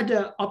then they had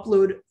to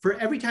upload, for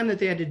every time that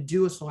they had to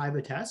do a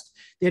saliva test,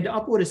 they had to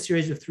upload a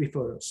series of 3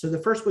 photos. So the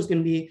first was going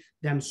to be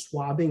them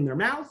swabbing their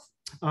mouth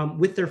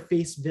with their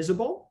face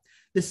visible.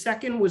 The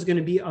second was going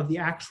to be of the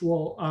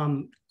actual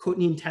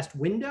cotinine test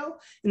window.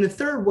 And the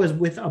third was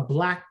with a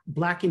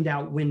blackened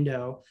out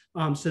window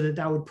so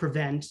that would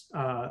prevent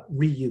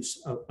reuse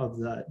of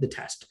the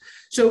test.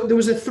 So there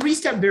was a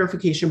 3-step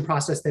verification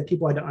process that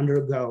people had to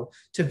undergo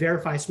to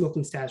verify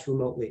smoking status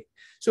remotely.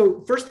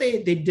 So first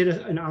they did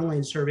an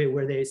online survey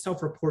where they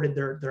self-reported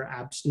their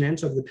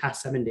abstinence over the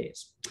past 7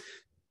 days.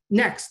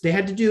 Next, they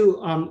had to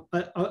do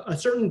a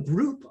certain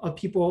group of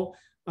people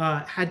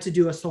had to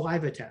do a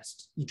saliva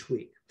test each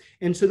week.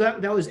 And so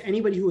that was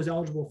anybody who was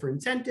eligible for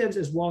incentives,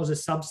 as well as a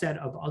subset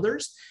of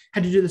others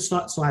had to do the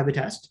saliva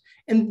test.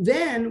 And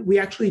then we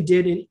actually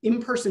did an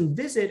in-person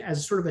visit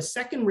as sort of a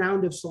second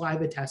round of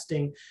saliva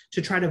testing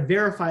to try to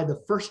verify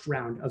the first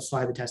round of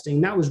saliva testing.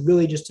 And that was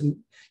really just to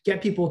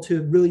get people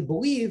to really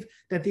believe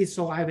that these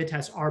saliva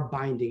tests are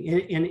binding.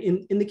 And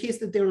in the case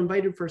that they were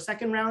invited for a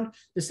second round,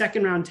 the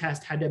second round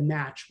test had to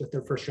match what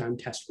their first round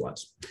test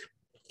was.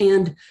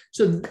 And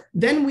so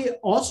then we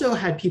also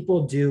had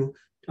people do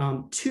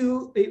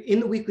in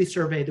the weekly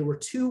survey, there were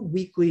 2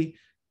 weekly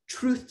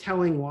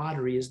truth-telling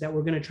lotteries that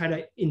were going to try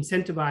to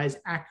incentivize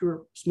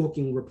accurate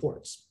smoking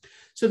reports.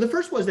 So the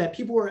first was that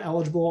people were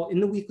eligible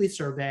in the weekly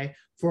survey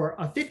for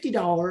a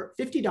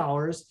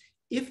 $50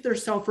 if their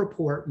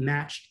self-report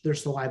matched their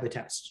saliva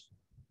test.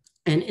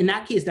 And in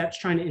that case, that's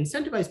trying to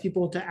incentivize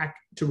people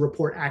to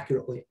report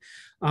accurately.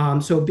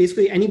 So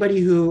basically anybody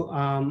who,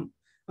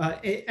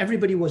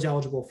 everybody was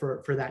eligible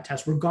for that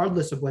test,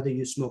 regardless of whether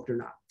you smoked or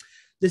not.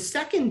 The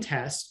second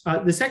test,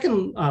 the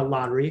second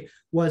lottery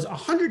was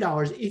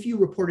 $100 if you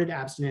reported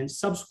abstinence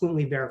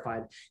subsequently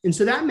verified. And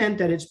so that meant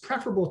that it's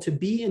preferable to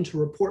be and to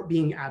report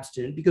being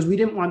abstinent, because we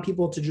didn't want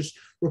people to just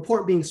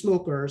report being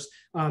smokers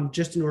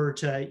just in order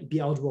to be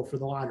eligible for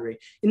the lottery.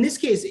 In this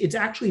case, it's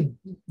actually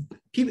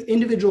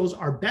individuals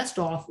are best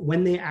off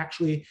when they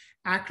actually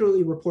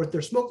accurately report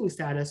their smoking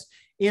status,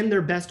 and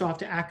they're best off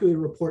to accurately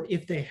report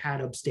if they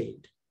had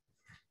abstained.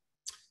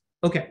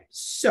 Okay,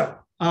 so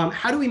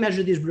how do we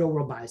measure these real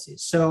world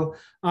biases? So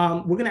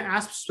we're gonna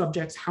ask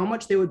subjects how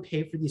much they would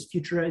pay for these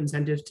future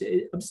incentives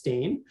to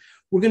abstain.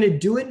 We're gonna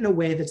do it in a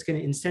way that's gonna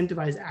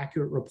incentivize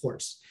accurate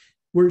reports.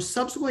 We're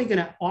subsequently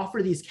gonna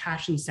offer these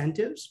cash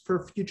incentives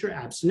for future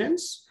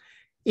abstinence.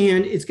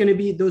 And it's gonna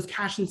be, those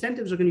cash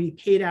incentives are gonna be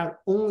paid out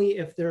only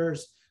if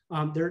there's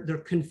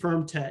they're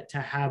confirmed to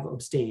have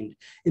abstained.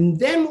 And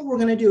then what we're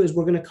gonna do is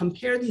we're gonna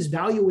compare these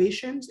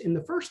valuations in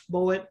the first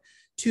bullet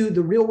to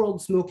the real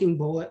world smoking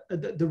bullet,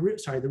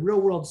 the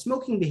real world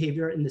smoking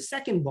behavior in the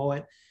second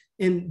bullet.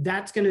 And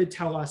that's going to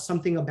tell us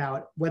something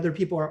about whether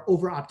people are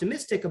over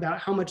optimistic about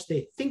how much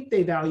they think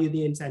they value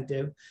the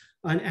incentive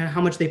and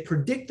how much they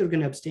predict they're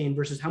going to abstain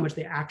versus how much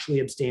they actually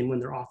abstain when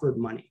they're offered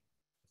money.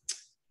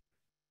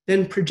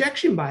 Then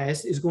projection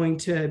bias is going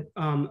to,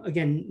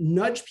 again,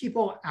 nudge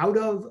people out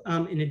of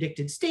an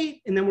addicted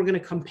state. And then we're going to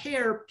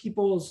compare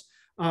people's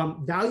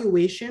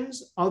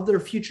valuations of the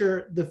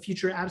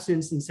future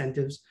abstinence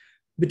incentives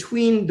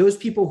between those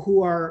people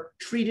who are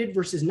treated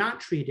versus not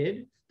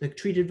treated, the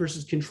treated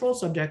versus control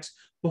subjects,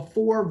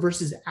 before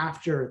versus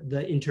after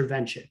the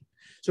intervention.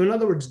 So in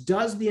other words,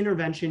 does the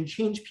intervention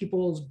change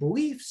people's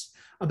beliefs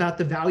about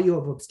the value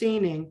of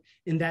abstaining?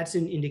 And that's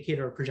an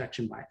indicator of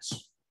projection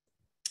bias.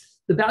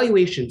 The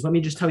valuations, let me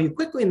just tell you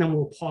quickly, and then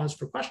we'll pause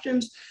for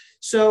questions.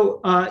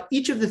 So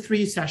each of the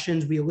 3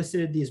 sessions, we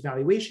elicited these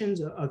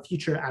valuations of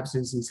future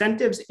abstinence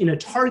incentives in a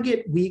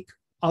target week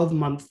of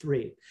month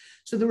 3.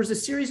 So there was a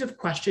series of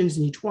questions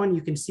in each one.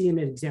 You can see in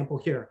an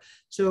example here.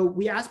 So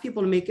we asked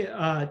people to make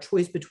a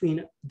choice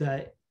between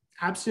the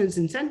abstinence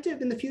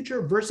incentive in the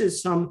future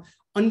versus some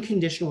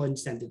unconditional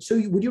incentive.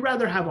 So would you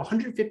rather have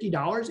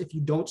 $150 if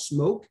you don't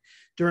smoke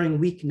during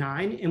week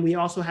 9? And we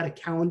also had a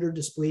calendar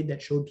displayed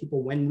that showed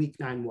people when week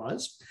 9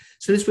 was.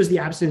 So this was the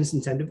abstinence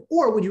incentive.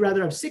 Or would you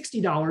rather have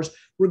 $60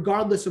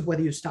 regardless of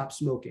whether you stop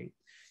smoking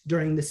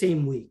during the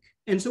same week?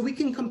 And so we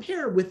can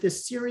compare with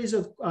this series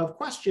of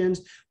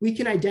questions, we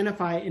can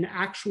identify an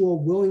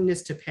actual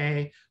willingness to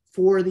pay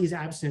for these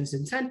abstinence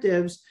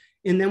incentives.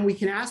 And then we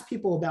can ask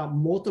people about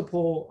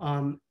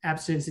multiple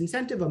abstinence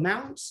incentive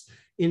amounts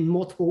in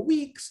multiple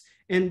weeks.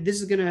 And this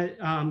is going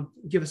to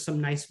give us some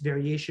nice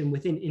variation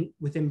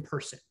within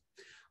person.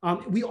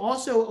 We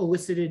also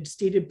elicited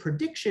stated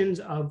predictions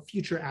of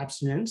future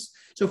abstinence.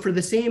 So for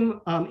the same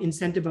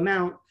incentive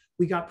amount,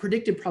 we got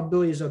predicted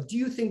probabilities of, do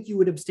you think you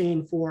would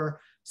abstain for,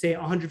 say,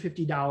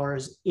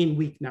 $150 in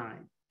week 9?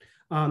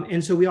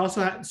 And so we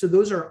also have, so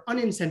those are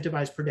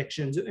unincentivized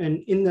predictions.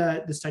 And in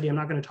the study, I'm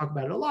not going to talk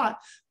about it a lot,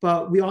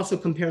 but we also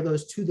compare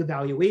those to the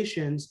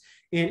valuations.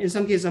 And in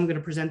some cases, I'm going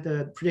to present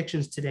the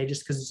predictions today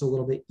just because it's a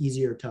little bit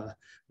easier to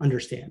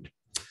understand.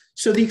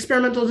 So the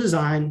experimental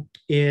design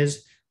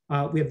is,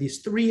 we have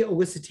these 3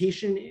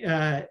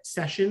 elicitation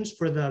sessions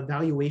for the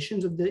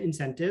valuations of the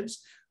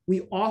incentives.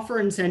 We offer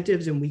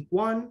incentives in week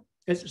 1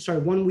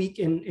 week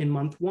in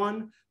month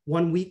 1,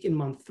 1 week in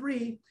month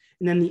 3,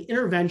 and then the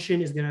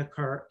intervention is going to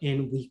occur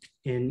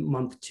in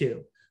month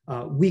 2,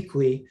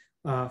 weekly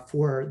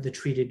for the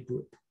treated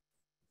group.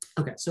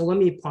 Okay, so let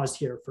me pause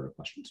here for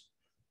questions.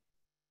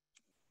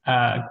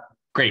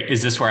 Great.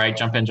 Is this where I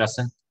jump in,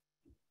 Justin?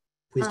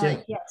 Please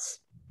do. Yes.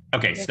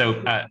 Okay,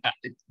 so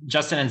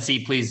Justin and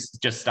C, please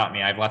just stop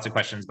me. I have lots of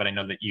questions, but I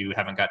know that you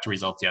haven't got to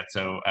results yet,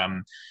 so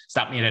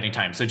stop me at any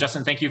time. So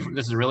Justin, thank you.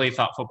 This is a really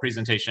thoughtful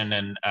presentation,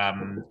 and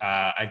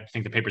I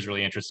think the paper is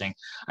really interesting.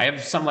 I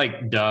have some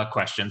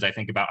questions, I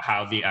think, about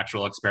how the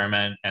actual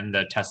experiment and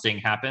the testing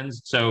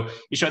happens. So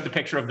you showed the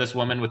picture of this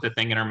woman with the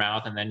thing in her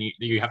mouth, and then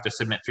you have to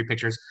submit 3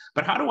 pictures.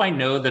 But how do I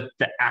know that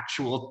the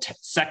actual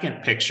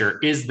second picture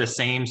is the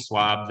same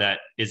swab that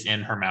is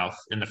in her mouth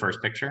in the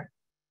first picture?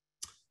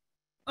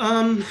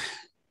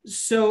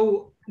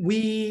 So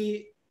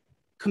we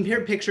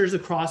compare pictures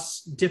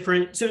across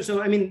different,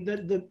 so I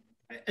mean,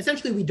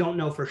 essentially we don't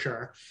know for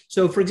sure.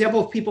 So for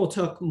example, if people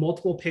took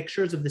multiple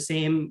pictures of the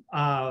same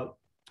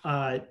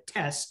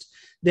test,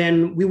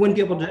 then we wouldn't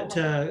be able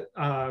to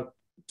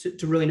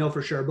really know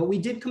for sure. But we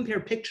did compare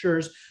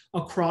pictures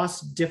across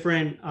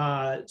different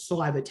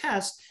saliva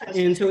tests.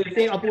 And so if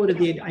they uploaded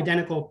the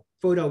identical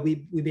photo, we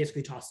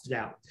basically tossed it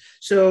out.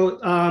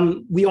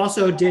 So we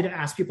also did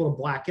ask people to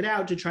black it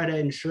out to try to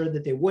ensure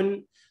that they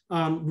wouldn't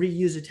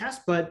reuse a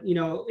test. But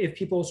if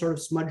people sort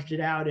of smudged it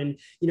out, and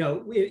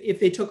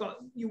if they took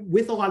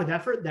with a lot of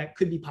effort, that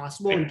could be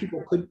possible, and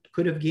people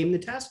could have gamed the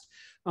test.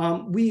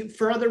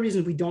 For other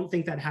reasons, we don't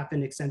think that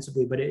happened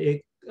extensively, but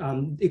it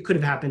could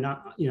have happened,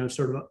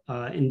 sort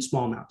of in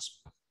small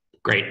amounts.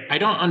 Great. I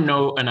don't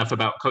know enough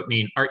about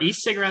cotinine. Are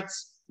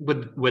e-cigarettes,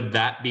 would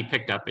that be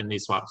picked up in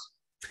these swabs?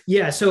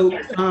 Yeah, so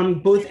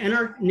both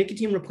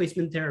nicotine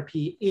replacement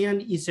therapy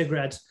and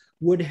e-cigarettes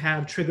would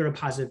have triggered a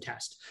positive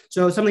test.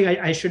 So something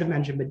I should have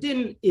mentioned but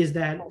didn't is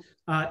that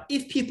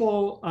if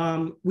people,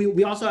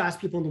 we also asked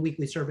people in the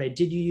weekly survey,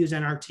 did you use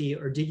NRT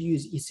or did you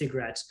use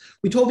e-cigarettes?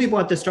 We told people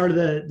at the start of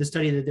the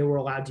study that they were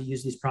allowed to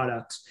use these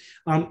products.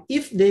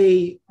 If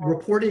they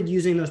reported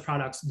using those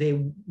products,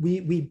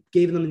 we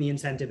gave them the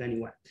incentive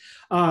anyway.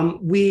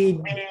 We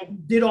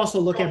did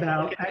also look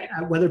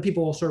at whether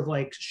people sort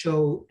of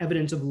show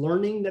evidence of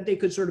learning that they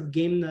could sort of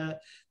game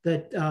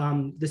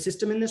the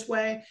system in this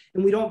way.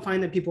 And we don't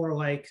find that people are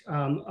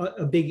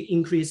a big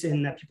increase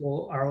in that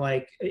people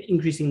are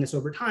increasing this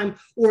over time,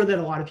 or that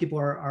a lot of people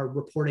are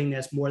reporting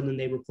this more than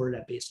they reported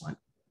at baseline.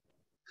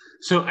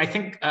 So I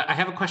think I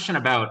have a question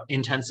about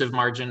intensive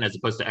margin as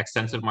opposed to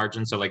extensive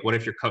margin. So what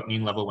if your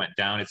cotinine level went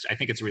down? I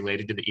think it's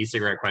related to the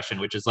e-cigarette question,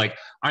 which is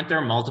aren't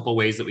there multiple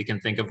ways that we can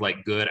think of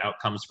good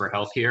outcomes for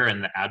health here?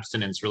 And the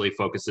abstinence really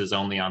focuses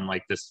only on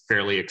this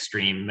fairly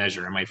extreme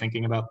measure. Am I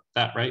thinking about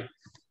that right?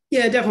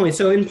 Yeah, definitely.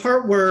 So in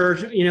part,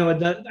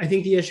 I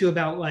think the issue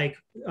about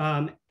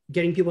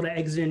getting people to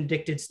exit an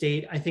addicted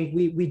state, I think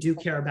we do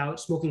care about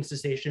smoking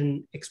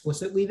cessation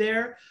explicitly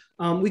there.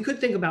 We could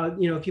think about,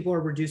 if people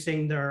are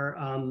reducing their,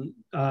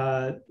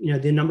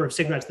 the number of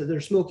cigarettes that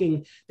they're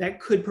smoking, that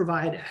could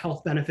provide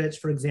health benefits,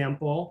 for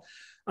example.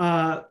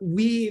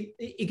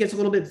 It gets a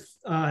little bit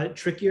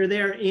trickier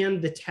there,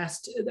 and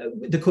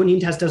the codeine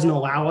test doesn't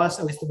allow us,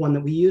 at least the one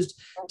that we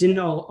used, didn't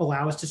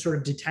allow us to sort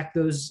of detect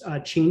those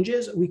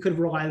changes. We could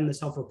rely on the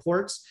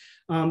self-reports,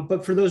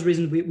 but for those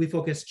reasons, we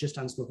focus just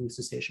on smoking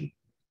cessation.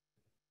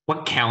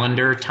 What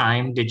calendar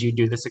time did you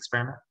do this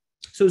experiment?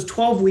 So it's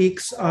 12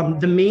 weeks.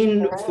 The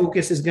main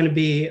focus is going to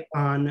be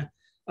on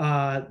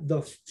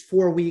the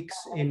 4 weeks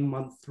in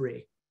month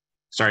 3.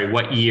 Sorry,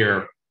 what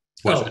year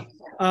was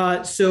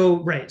it?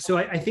 So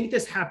I think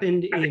this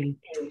happened in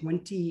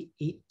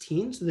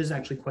 2018. So this is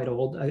actually quite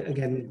old,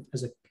 again,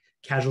 as a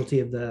casualty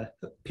of the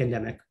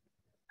pandemic.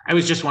 I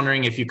was just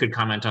wondering if you could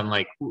comment on,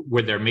 like,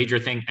 were there major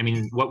things,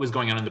 what was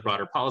going on in the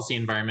broader policy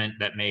environment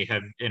that may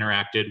have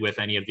interacted with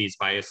any of these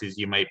biases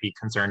you might be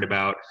concerned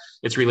about?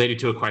 It's related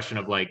to a question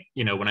of, like,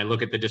 when I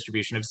look at the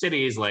distribution of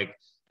cities, like,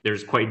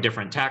 there's quite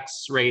different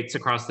tax rates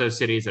across those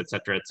cities, et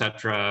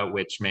cetera,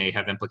 which may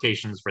have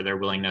implications for their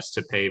willingness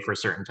to pay for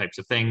certain types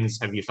of things.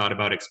 Have you thought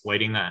about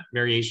exploiting that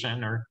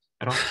variation or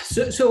at all?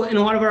 So in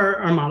a lot of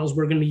our models,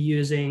 we're going to be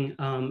using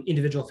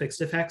individual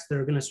fixed effects that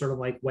are going to sort of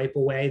like wipe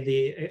away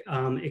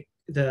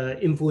the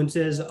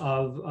influences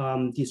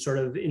of these sort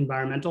of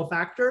environmental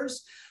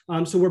factors.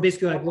 So we're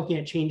basically like looking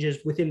at changes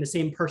within the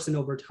same person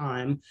over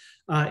time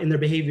in their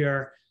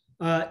behavior.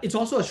 It's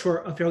also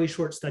a fairly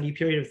short study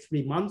period of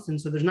 3 months. And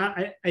so there's not,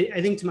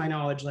 I think to my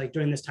knowledge, like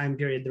during this time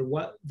period,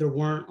 there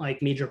weren't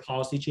like major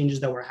policy changes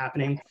that were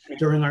happening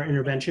during our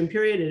intervention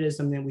period. It is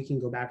something that we can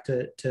go back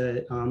to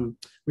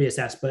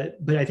reassess.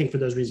 But I think for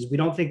those reasons,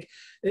 I think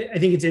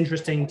it's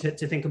interesting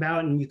to think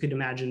about, and you could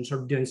imagine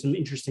sort of doing some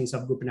interesting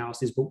subgroup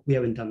analyses, but we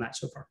haven't done that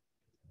so far.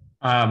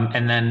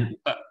 And then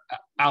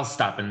I'll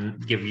stop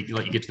and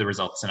let you get to the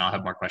results, and I'll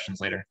have more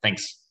questions later.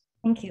 Thanks.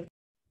 Thank you.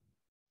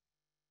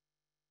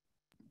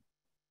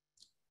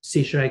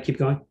 See, should I keep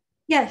going?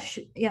 Yeah,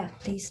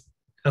 please.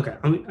 Okay,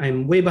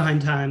 I'm way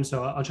behind time,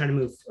 so I'll try to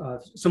move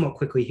somewhat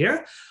quickly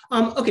here.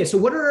 Okay, so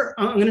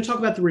I'm going to talk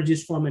about the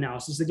reduced form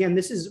analysis. Again,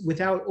 this is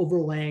without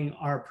overlaying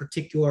our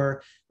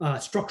particular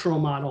structural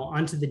model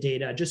onto the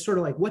data, just sort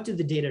of like what did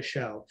the data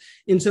show?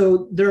 And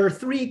so there are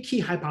 3 key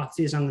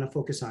hypotheses I'm going to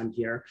focus on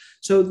here.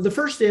 So the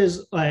first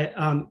is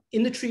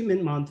in the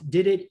treatment month,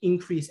 did it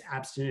increase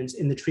abstinence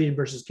in the treated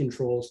versus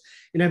controls?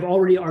 And I've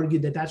already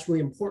argued that that's really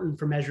important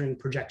for measuring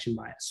projection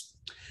bias.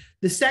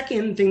 The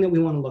second thing that we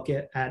want to look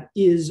at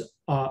is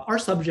are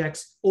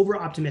subjects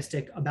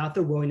over-optimistic about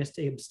their willingness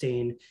to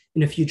abstain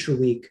in a future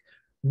week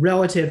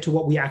relative to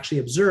what we actually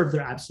observe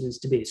their abstinence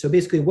to be? So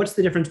basically, what's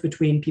the difference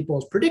between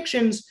people's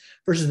predictions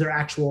versus their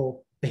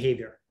actual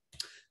behavior?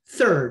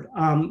 Third,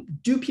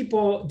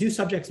 do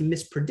subjects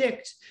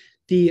mispredict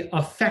the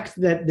effect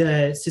that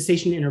the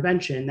cessation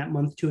intervention, that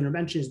month 2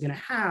 intervention, is going to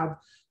have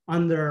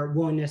on their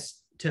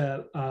willingness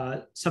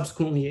to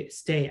subsequently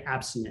stay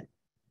abstinent?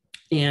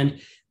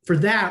 And for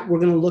that, we're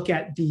going to look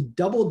at the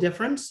double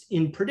difference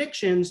in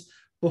predictions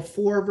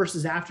before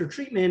versus after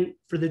treatment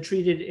for the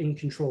treated and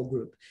control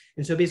group.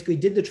 And so basically,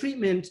 did the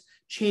treatment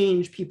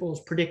change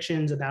people's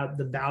predictions about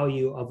the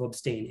value of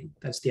abstaining?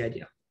 That's the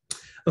idea.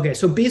 Okay,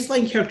 so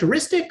baseline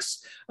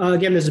characteristics.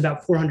 Again, there's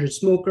about 400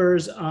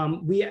 smokers.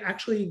 We end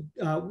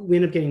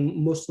up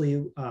getting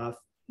mostly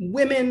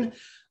women.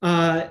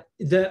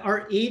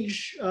 Our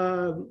age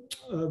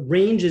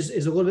range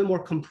is a little bit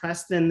more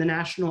compressed than the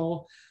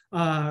national,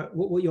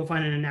 what you'll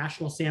find in a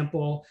national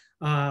sample.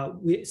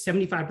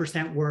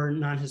 75% were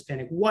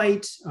non-Hispanic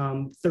white,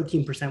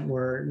 13%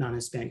 were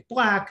non-Hispanic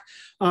Black.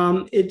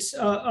 It's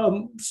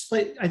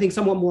I think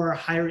somewhat more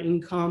higher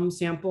income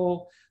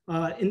sample.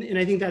 And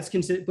I think that's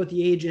consistent, but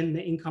the age and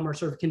the income are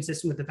sort of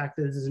consistent with the fact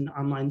that this is an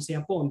online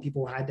sample and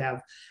people had to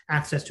have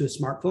access to a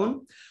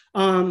smartphone.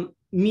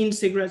 Mean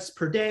cigarettes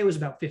per day was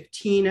about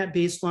 15 at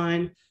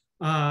baseline.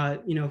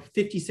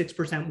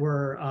 56%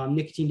 were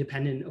nicotine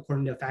dependent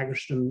according to a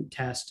Fagerstrom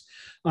test,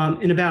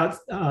 and about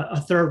a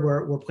third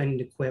were planning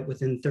to quit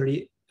within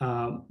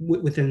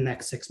the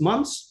next 6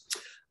 months.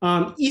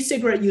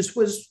 E-cigarette use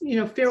was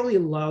fairly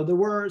low. There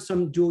were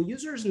some dual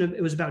users, and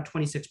it was about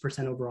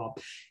 26% overall.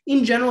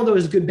 In general, there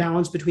was good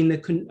balance between the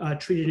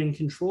treated and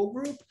control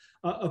group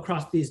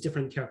across these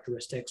different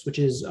characteristics, which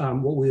is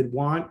what we would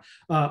want.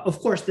 Of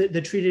course,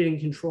 the treated and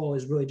control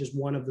is really just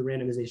one of the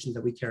randomizations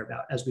that we care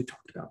about, as we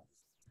talked about.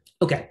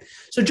 Okay,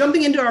 so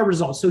jumping into our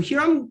results. So here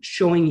I'm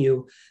showing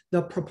you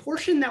the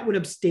proportion that would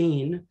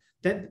abstain,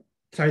 that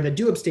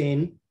do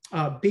abstain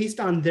based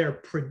on their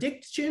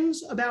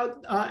predictions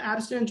about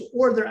abstinence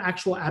or their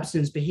actual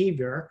abstinence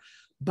behavior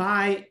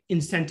by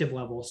incentive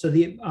level. So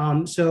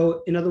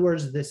so in other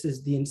words, this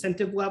is the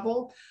incentive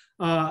level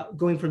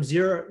going from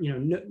zero,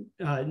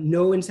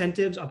 no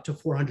incentives up to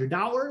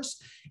 $400,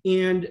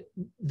 and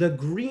the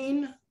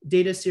green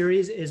data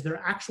series is their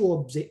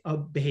actual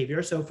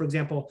behavior. So for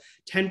example,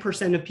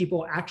 10% of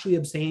people actually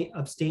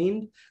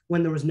abstained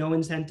when there was no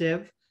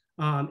incentive.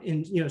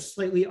 and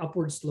slightly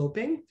upward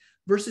sloping,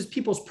 versus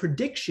people's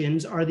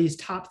predictions are these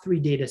top 3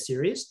 data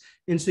series.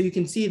 And so you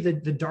can see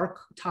that the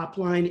dark top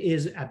line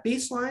is at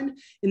baseline,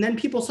 and then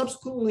people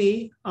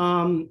subsequently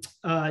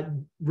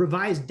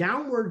revise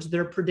downwards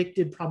their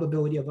predicted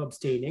probability of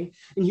abstaining.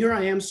 And here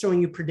I am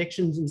showing you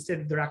predictions instead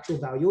of their actual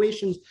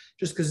valuations,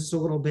 just because it's a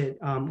little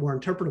bit more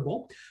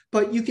interpretable.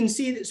 But you can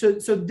see, so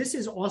this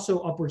is also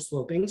upward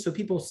sloping. So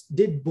people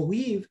did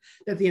believe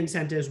that the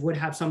incentives would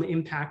have some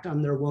impact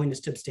on their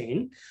willingness to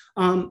abstain,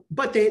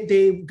 but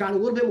they got a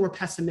little bit more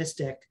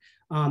pessimistic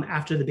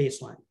after the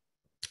baseline.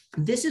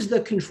 This is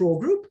the control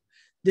group.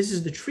 This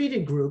is the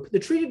treated group. The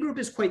treated group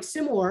is quite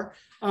similar.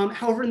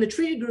 However, in the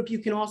treated group, you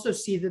can also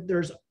see that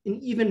there's an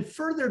even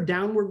further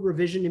downward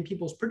revision in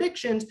people's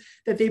predictions,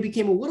 that they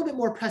became a little bit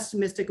more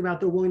pessimistic about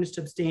their willingness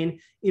to abstain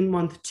in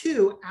month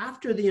 2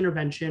 after the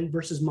intervention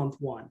versus month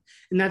 1.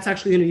 And that's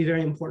actually going to be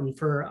very important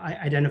for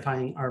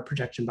identifying our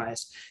projection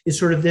bias, is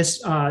sort of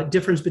this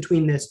difference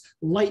between this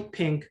light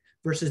pink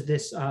versus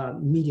this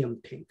medium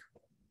pink.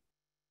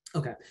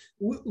 Okay,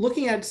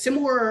 looking at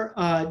similar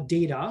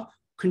data,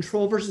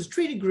 control versus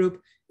treated group,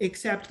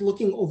 except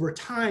looking over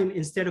time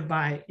instead of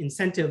by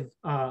incentive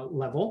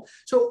level.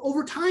 So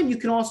over time, you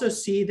can also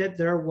see that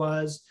there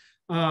was,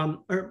 I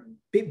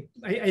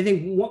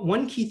think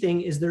one key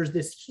thing is there's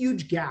this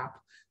huge gap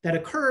that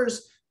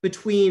occurs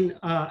between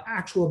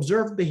actual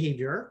observed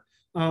behavior,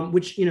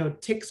 which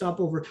ticks up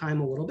over time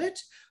a little bit,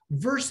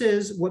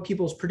 versus what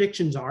people's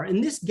predictions are.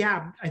 And this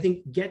gap, I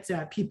think, gets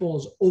at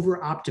people's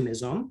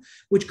over-optimism,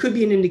 which could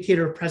be an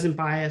indicator of present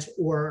bias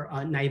or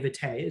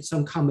naivete. It's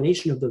some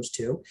combination of those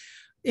two.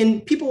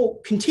 And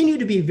people continue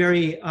to be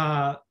very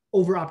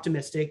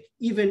over-optimistic,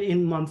 even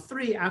in month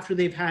 3, after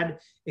they've had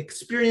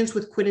experience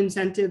with quit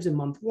incentives in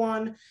month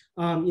 1.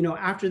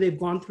 After they've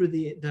gone through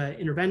the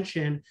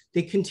intervention,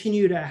 they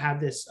continue to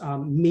have this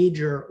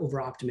major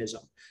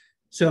over-optimism.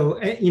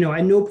 So, at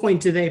no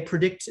point do they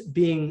predict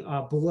being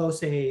below,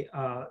 say,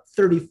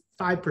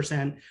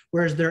 35%,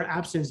 whereas their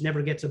abstinence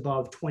never gets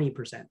above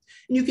 20%. And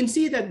you can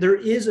see that there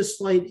is a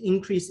slight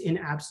increase in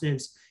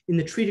abstinence in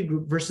the treated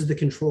group versus the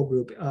control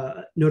group,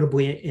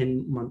 notably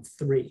in month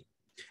 3.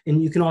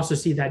 And you can also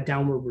see that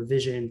downward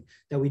revision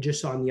that we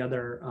just saw in the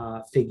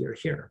other figure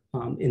here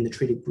in the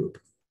treated group.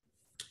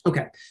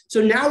 Okay, so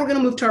now we're going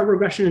to move to our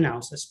regression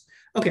analysis.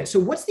 Okay, so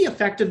what's the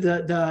effect of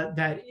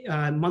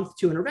that month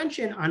 2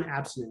 intervention on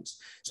abstinence?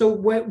 So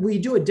what we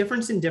do a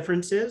difference in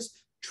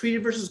differences,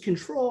 treated versus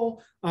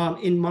control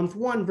in month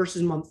 1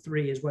 versus month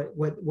 3 is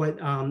what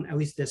at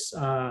least this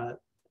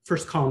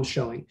first column is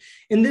showing.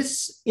 And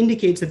this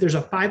indicates that there's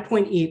a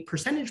 5.8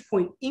 percentage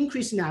point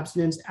increase in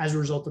abstinence as a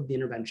result of the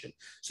intervention.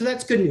 So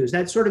that's good news.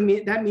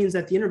 That means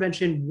that the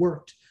intervention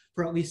worked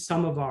for at least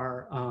some of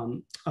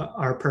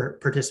our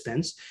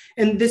participants.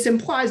 And this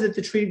implies that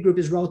the treated group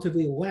is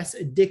relatively less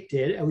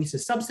addicted, at least a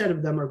subset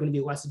of them are going to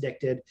be less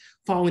addicted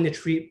following the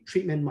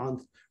treatment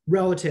month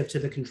relative to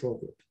the control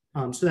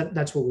group. So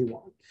that's what we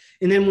want.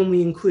 And then when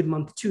we include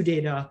month 2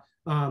 data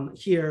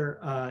here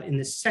in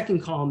the second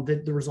column,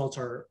 the results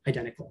are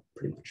identical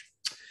pretty much.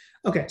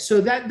 Okay, so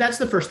that's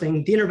the first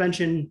thing. The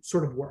intervention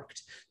sort of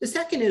worked. The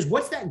second is,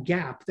 what's that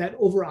gap, that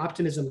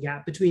over-optimism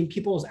gap between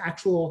people's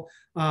actual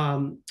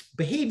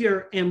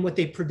behavior and what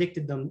they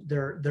predicted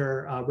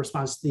their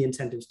response to the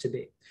incentives to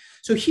be?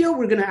 So here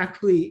we're going to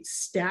actually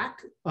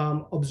stack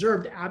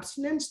observed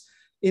abstinence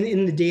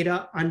in the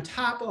data on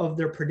top of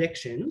their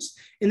predictions.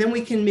 And then we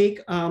can make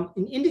an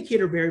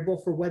indicator variable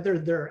for whether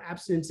their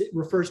abstinence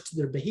refers to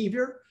their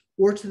behavior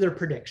or to their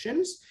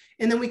predictions.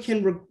 And then we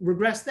can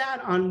regress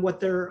that on what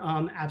their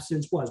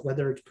abstinence was,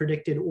 whether it's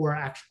predicted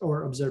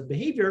or observed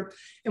behavior.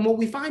 And what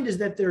we find is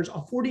that there's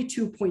a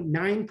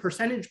 42.9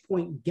 percentage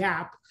point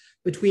gap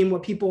between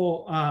what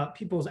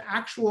people's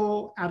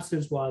actual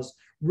abstinence was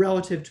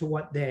relative to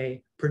what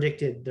they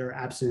predicted their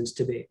abstinence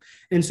to be.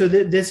 And so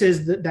this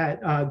is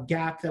that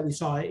gap that we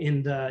saw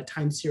in the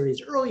time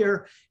series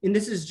earlier. And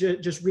this is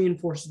just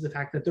reinforces the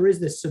fact that there is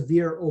this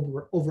severe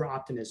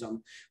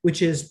over-optimism,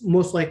 which is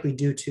most likely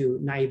due to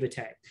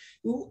naivete.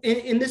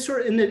 In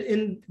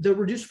the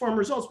reduced form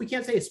results, we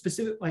can't say a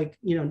specific,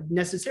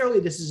 necessarily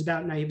this is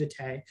about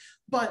naivete,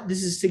 but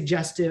this is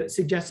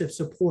suggestive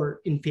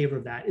support in favor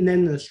of that. And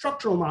then the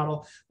structural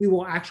model, we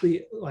will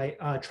actually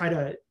try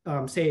to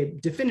say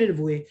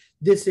definitively,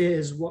 this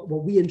is what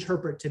we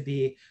interpret to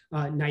be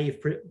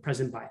naive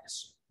present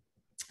bias.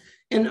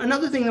 And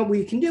another thing that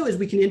we can do is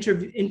we can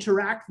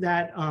interact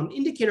that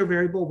indicator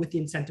variable with the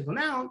incentive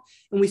amount.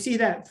 And we see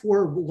that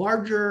for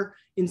larger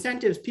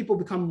incentives, people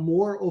become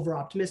more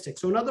over-optimistic.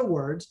 So in other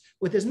words,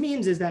 what this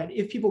means is that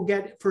if people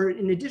get, for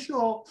an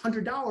additional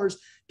 $100,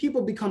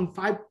 people become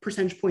 5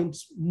 percentage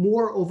points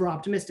more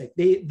over-optimistic.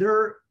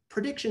 Their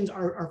predictions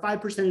are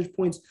 5 percentage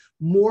points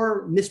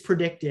more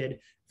mispredicted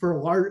for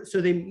a large, so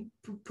they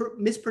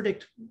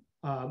mispredict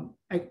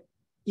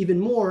even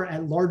more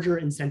at larger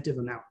incentive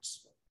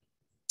amounts.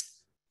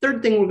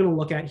 Third thing we're going to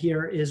look at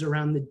here is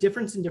around the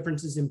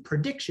differences in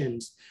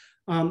predictions.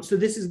 So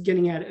this is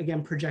getting at,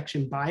 again,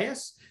 projection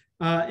bias.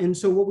 And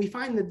so what we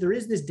find that there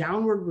is this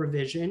downward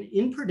revision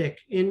in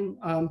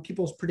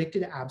people's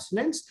predicted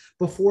abstinence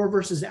before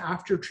versus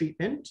after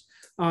treatment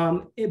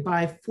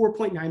by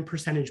 4.9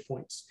 percentage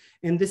points.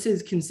 And this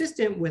is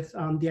consistent with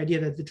the idea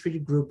that the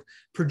treated group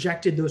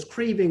projected those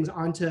cravings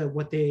onto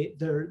what they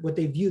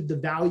viewed the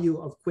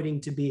value of quitting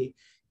to be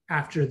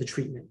after the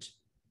treatment.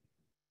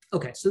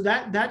 Okay, so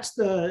that's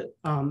the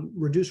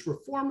reduced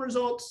reform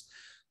results.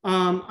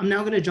 I'm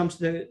now going to jump to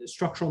the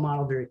structural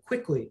model very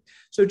quickly.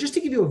 So just to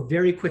give you a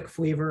very quick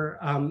flavor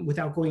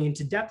without going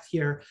into depth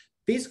here,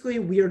 basically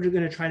we are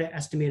going to try to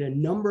estimate a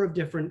number of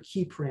different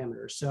key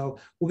parameters. So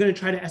we're going to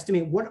try to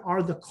estimate what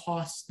are the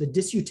costs, the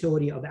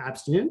disutility of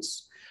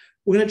abstinence.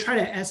 We're going to try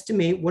to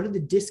estimate what are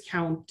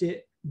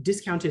the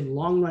discounted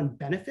long-run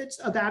benefits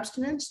of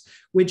abstinence,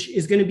 which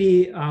is going to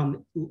be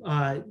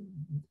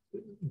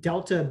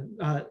delta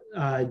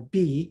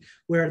B,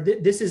 where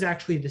this is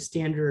actually the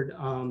standard.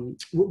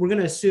 We're going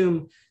to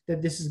assume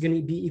that this is going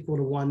to be equal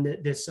to 1,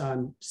 this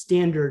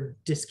standard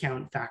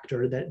discount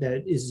factor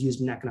that is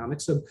used in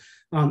economics. So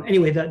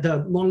anyway,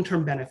 the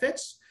long-term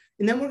benefits.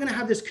 And then we're going to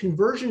have this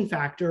conversion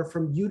factor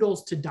from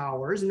utils to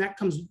dollars, and that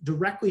comes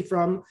directly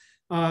from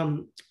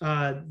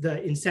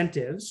the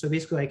incentives. So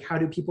basically, like, how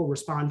do people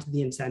respond to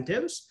the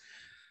incentives?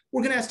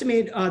 We're going to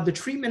estimate the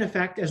treatment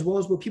effect as well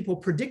as what people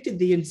predicted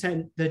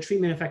the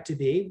treatment effect to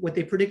be, what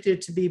they predicted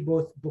it to be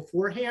both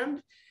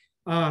beforehand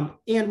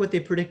and what they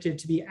predicted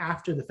to be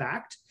after the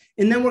fact.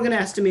 And then we're going to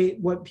estimate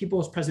what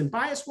people's present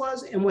bias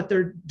was and what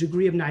their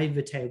degree of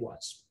naivete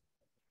was.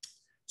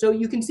 So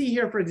you can see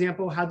here, for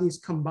example, how these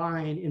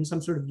combine in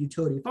some sort of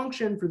utility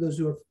function for those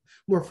who are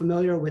more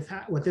familiar with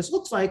what this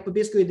looks like. But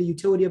basically, the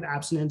utility of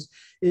abstinence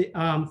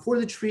for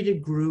the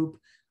treated group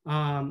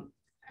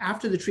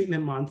after the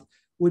treatment month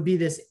would be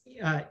this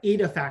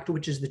eta factor,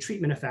 which is the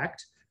treatment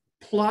effect,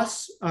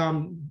 plus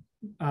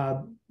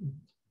beta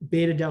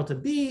delta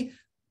B.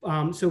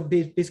 So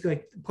basically,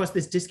 like, plus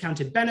this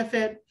discounted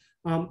benefit,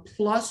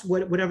 plus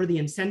whatever the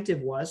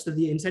incentive was. So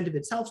the incentive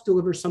itself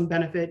delivers some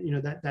benefit,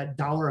 that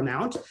dollar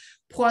amount,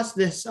 plus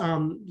this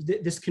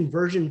this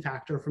conversion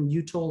factor from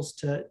utils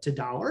to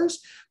dollars,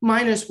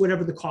 minus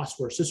whatever the costs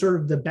were. So sort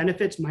of the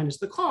benefits minus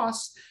the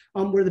costs,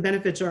 where the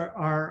benefits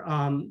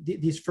are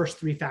these first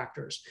 3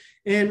 factors.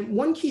 And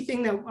one key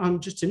thing that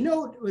just to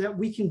note, that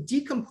we can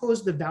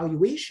decompose the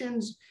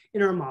valuations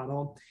in our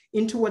model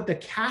into what the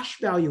cash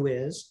value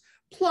is,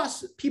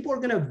 plus people are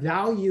going to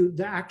value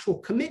the actual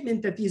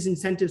commitment that these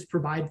incentives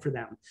provide for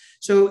them.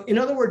 So in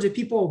other words, if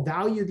people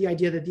value the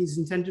idea that these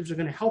incentives are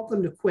going to help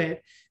them to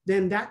quit,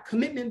 then that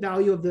commitment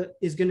value of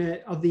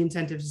the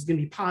incentives is going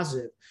to be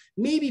positive.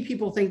 Maybe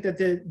people think that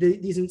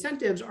these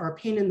incentives are a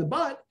pain in the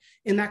butt,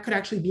 and that could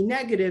actually be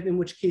negative, in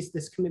which case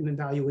this commitment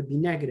value would be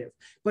negative.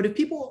 But if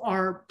people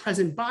are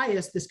present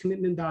biased, this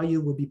commitment value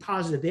would be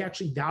positive. They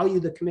actually value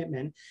the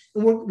commitment.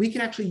 And we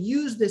can actually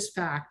use this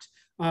fact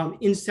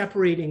in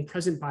separating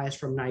present bias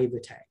from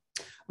naivete.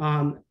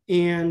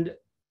 And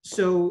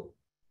so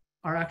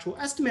our actual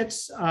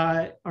estimates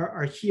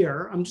are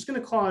here. I'm just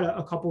going to call out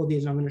a couple of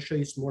these. I'm going to show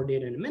you some more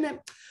data in a minute.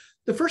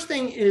 The first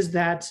thing is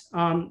that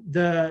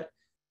the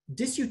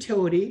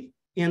disutility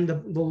and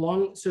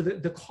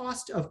the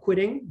cost of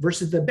quitting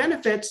versus the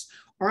benefits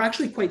are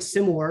actually quite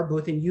similar,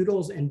 both in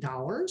utils and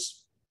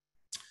dollars.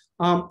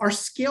 Our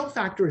scale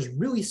factor is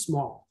really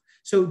small.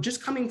 So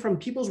just coming from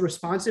people's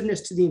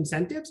responsiveness to the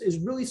incentives is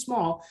really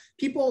small.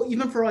 People,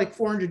 even for like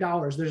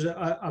 $400, there's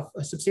a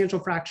substantial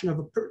fraction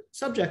of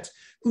subjects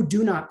who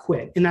do not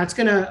quit. And that's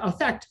going to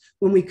affect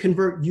when we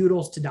convert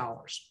utils to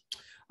dollars.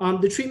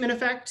 The treatment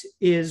effect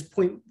is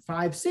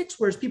 0.56,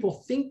 whereas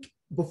people think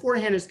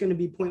beforehand it's going to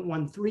be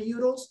 0.13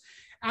 utils.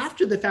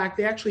 After the fact,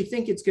 they actually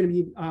think it's going to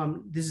be,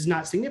 this is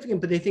not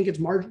significant, but they think it's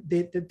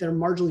that they're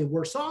marginally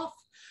worse off.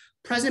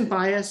 Present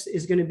bias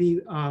is going to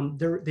be,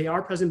 they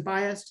are present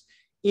biased,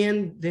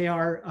 and they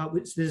are,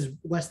 this is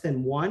less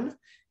than 1,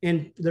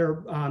 and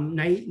they're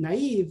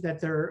naive that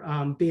their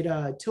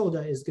beta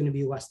tilde is going to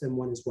be less than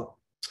 1 as well.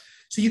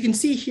 So you can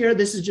see here,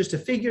 this is just a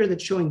figure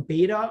that's showing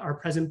beta, our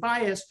present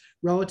bias,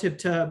 relative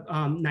to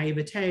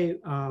naivete,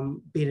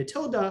 beta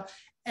tilde.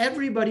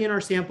 Everybody in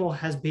our sample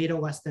has beta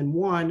less than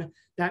 1.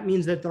 That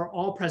means that they're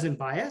all present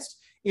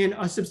biased, and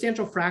a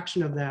substantial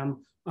fraction of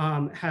them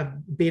have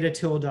beta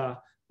tilde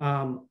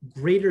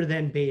greater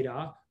than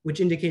beta, which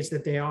indicates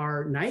that they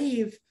are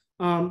naive.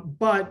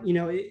 But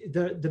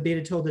the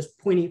beta tilde is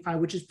 0.85,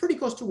 which is pretty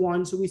close to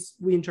 1. So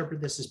we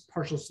interpret this as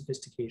partial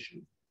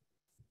sophistication.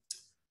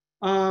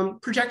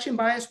 Projection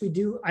bias,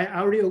 I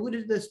already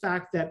alluded to this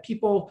fact that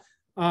people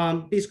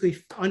basically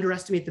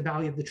underestimate the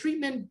value of the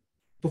treatment.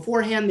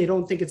 Beforehand, they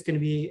don't think it's going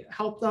to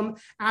help them.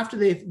 After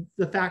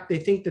the fact, they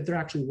think that they're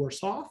actually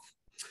worse off.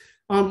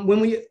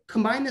 When we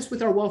combine this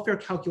with our welfare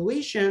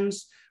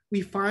calculations, we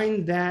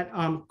find that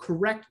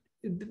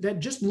that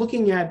just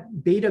looking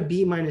at beta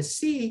B minus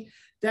C,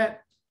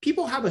 that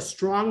people have a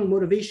strong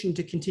motivation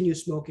to continue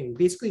smoking,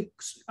 basically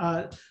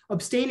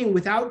abstaining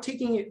without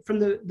taking it from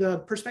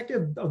the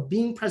perspective of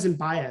being present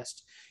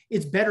biased.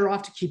 It's better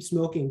off to keep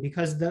smoking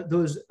because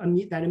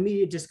that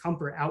immediate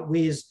discomfort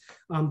outweighs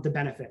the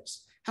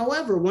benefits.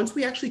 However, once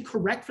we actually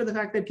correct for the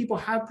fact that people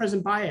have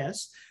present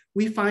bias,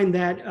 we find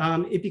that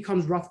it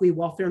becomes roughly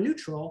welfare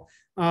neutral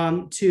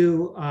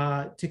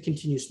to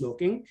continue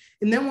smoking.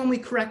 And then when we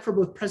correct for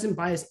both present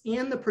bias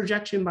and the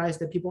projection bias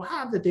that people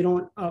have, that they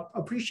don't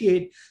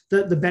appreciate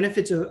the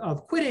benefits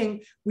of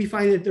quitting, we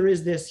find that there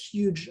is this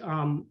huge,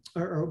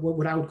 or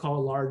what I would call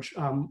a large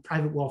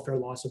private welfare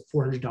loss of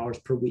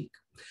 $400 per week.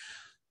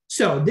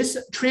 So this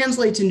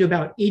translates into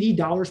about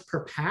 $80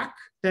 per pack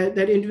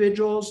that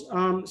individuals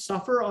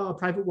suffer a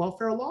private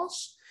welfare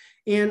loss.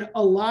 And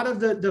a lot of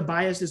the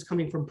bias is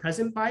coming from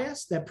present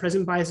bias. That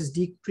present bias is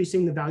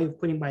decreasing the value of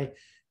quitting by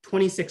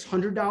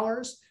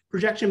 $2,600.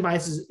 Projection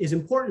bias is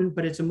important,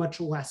 but it's a much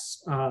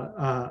less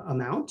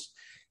amount.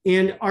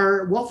 And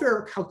our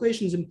welfare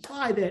calculations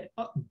imply that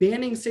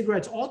banning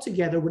cigarettes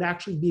altogether would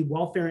actually be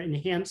welfare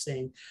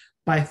enhancing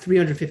by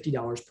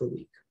 $350 per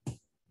week.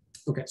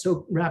 Okay,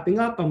 so wrapping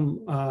up,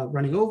 I'm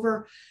running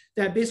over,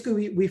 that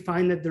basically we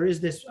find that there is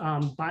this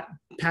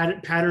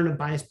pattern of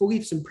biased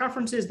beliefs and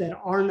preferences that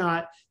are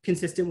not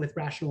consistent with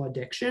rational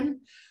addiction.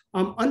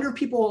 Under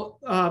people's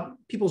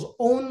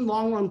own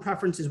long-run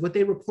preferences, what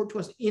they report to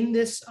us in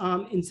this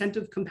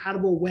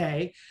incentive-compatible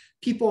way,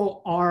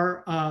 people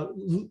are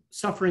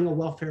suffering a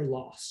welfare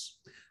loss.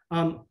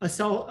 A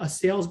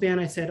sales ban,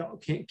 I said,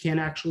 can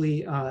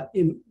actually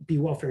be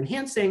welfare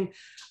enhancing.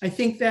 I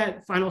think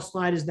that final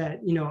slide is that,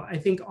 I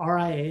think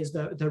RIAs,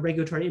 the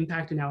regulatory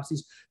impact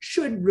analyses,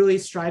 should really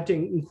strive to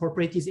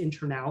incorporate these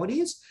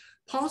internalities.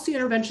 Policy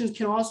interventions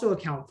can also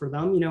account for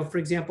them. For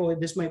example,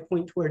 this might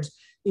point towards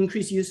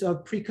increased use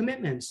of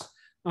pre-commitments,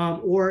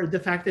 or the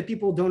fact that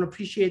people don't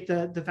appreciate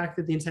the fact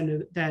that the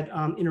incentive that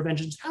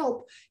interventions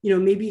help.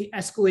 Maybe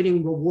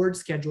escalating reward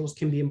schedules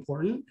can be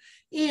important,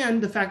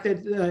 and the fact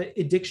that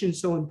addiction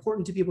is so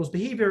important to people's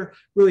behavior,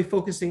 really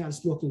focusing on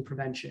smoking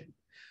prevention.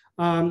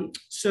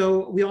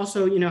 So we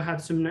also,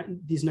 have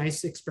these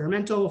nice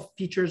experimental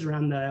features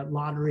around the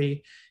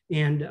lottery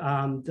and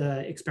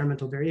the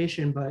experimental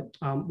variation. But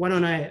why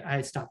don't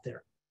I stop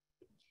there?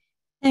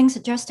 Thanks,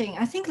 Justin.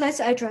 I think let's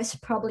address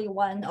probably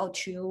one or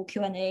two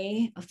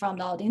Q&A from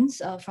the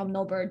audience, from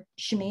Norbert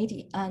Schmidt.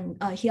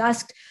 And he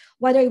asked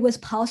whether it was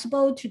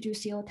possible to do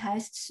CO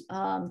tests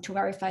to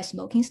verify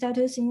smoking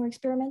status in your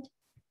experiment.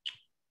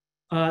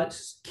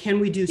 Can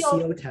we do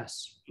CO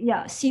tests?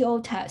 Yeah,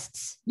 CO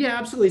tests. Yeah,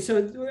 absolutely.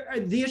 So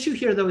the issue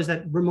here, though, is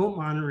that remote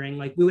monitoring,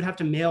 like we would have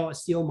to mail a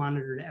CO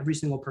monitor to every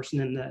single person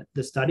in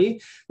the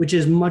study, which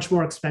is much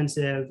more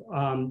expensive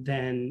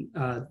than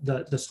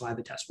the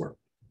saliva tests were.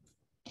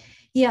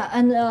 Yeah,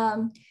 and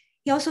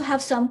you also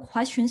have some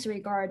questions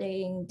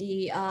regarding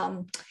the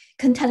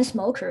content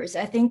smokers.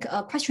 I think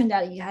a question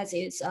that he has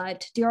is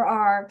there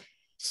are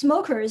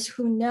smokers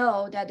who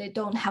know that they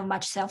don't have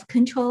much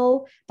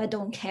self-control, but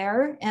don't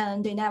care,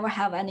 and they never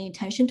have any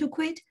intention to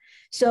quit.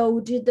 So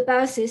the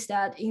best is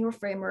that in your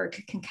framework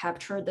can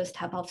capture this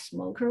type of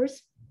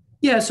smokers?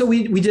 Yeah, so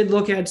we did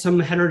look at some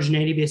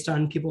heterogeneity based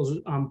on people's,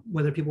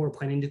 whether people were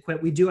planning to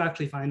quit. We do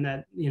actually find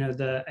that,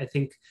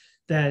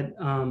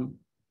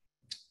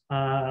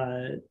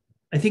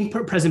 I think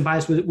present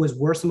bias was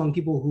worse among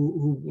people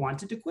who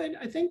wanted to quit,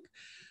 I think.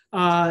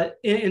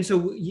 And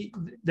so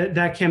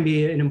that can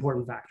be an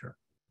important factor.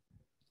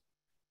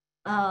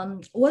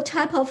 What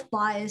type of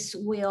bias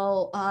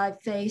will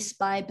faced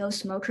by both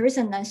smokers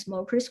and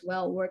non-smokers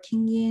while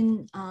working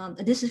in,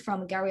 this is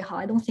from Gary Hall.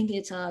 I don't think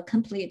it's a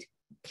complete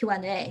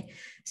Q&A,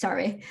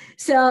 sorry.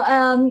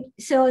 So,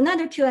 so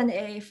another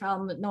Q&A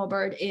from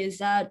Norbert is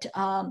that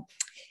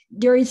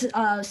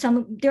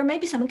there may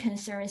be some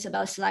concerns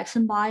about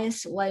selection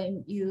bias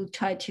when you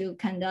try to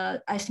kind of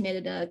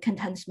estimate the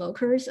content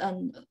smokers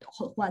and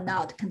who are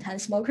not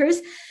content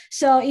smokers.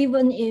 So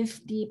even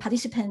if the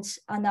participants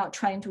are not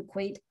trying to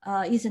quit,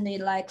 isn't it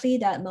likely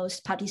that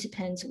most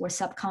participants were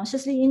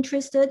subconsciously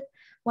interested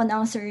when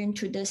answering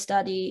to this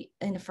study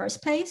in the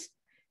first place?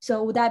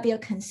 So would that be a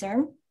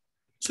concern?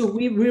 So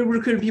we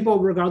recruited people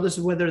regardless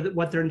of what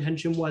their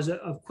intention was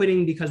of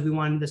quitting, because we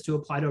wanted this to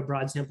apply to a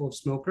broad sample of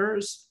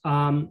smokers.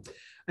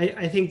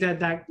 I think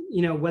that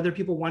whether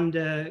people wanted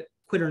to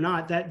quit or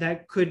not,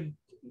 that could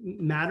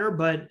matter.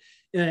 But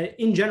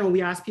in general,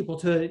 we ask people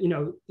to,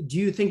 do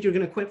you think you're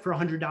going to quit for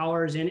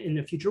 $100 in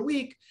a future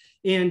week?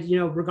 And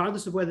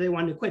regardless of whether they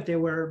wanted to quit, they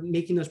were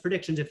making those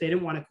predictions. If they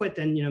didn't want to quit,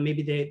 then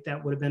maybe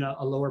that would have been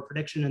a lower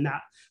prediction, and that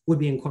would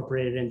be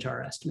incorporated into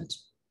our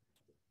estimates.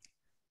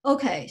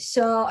 Okay,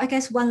 so I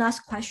guess one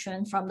last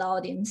question from the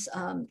audience.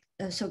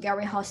 So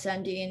Gary Hall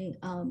sent in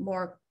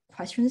more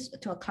questions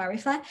to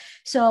clarify.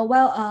 So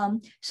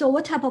so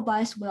what type of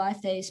bias will I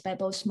face by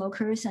both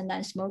smokers and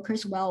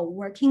non-smokers while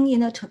working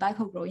in a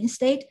tobacco growing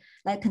state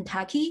like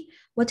Kentucky?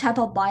 What type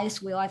of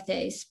bias will I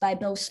face by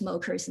both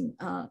smokers and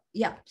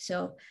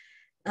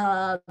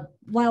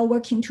while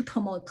working to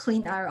promote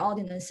clean air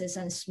ordinances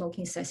and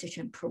smoking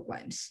cessation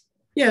programs?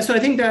 Yeah, so I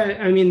think that,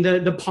 I mean,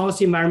 the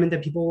policy environment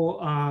that people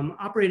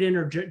operate in,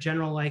 or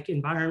general like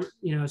environment,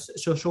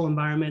 social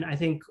environment, I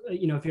think,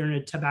 if you're in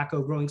a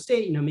tobacco growing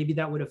state, maybe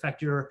that would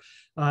affect your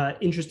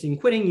interest in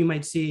quitting. You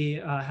might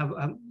have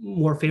a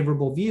more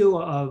favorable view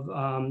of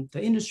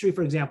the industry,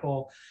 for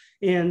example.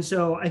 And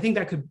so I think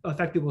that could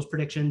affect people's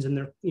predictions, and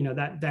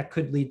that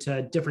could lead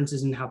to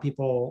differences in how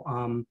people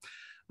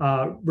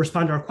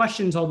respond to our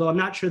questions, although I'm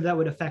not sure that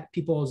would affect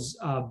people's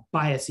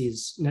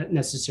biases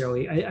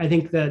necessarily. I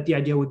think that the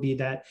idea would be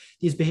that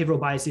these behavioral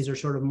biases are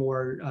sort of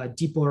more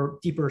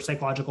deeper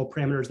psychological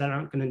parameters that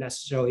aren't going to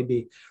necessarily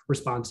be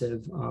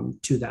responsive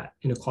to that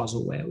in a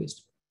causal way, at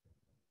least.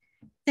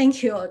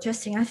 Thank you,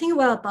 Justin. I think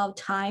we're about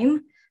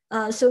time.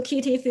 So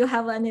Kitty, if you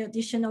have any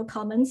additional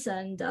comments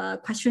and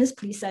questions,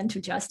 please send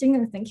to Justin,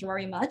 and thank you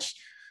very much.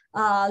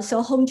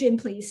 So Hongjin,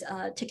 please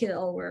take it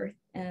over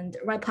and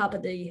wrap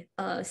up the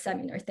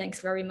seminar. Thanks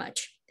very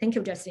much. Thank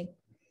you, Justin.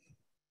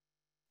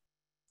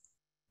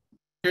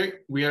 Okay,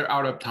 we are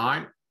out of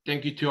time.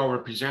 Thank you to our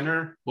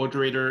presenter,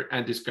 moderator,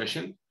 and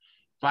discussion.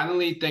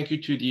 Finally, thank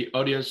you to the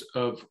audience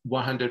of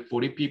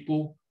 140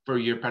 people for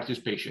your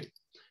participation.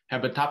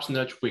 Have a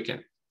top-notch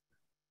weekend.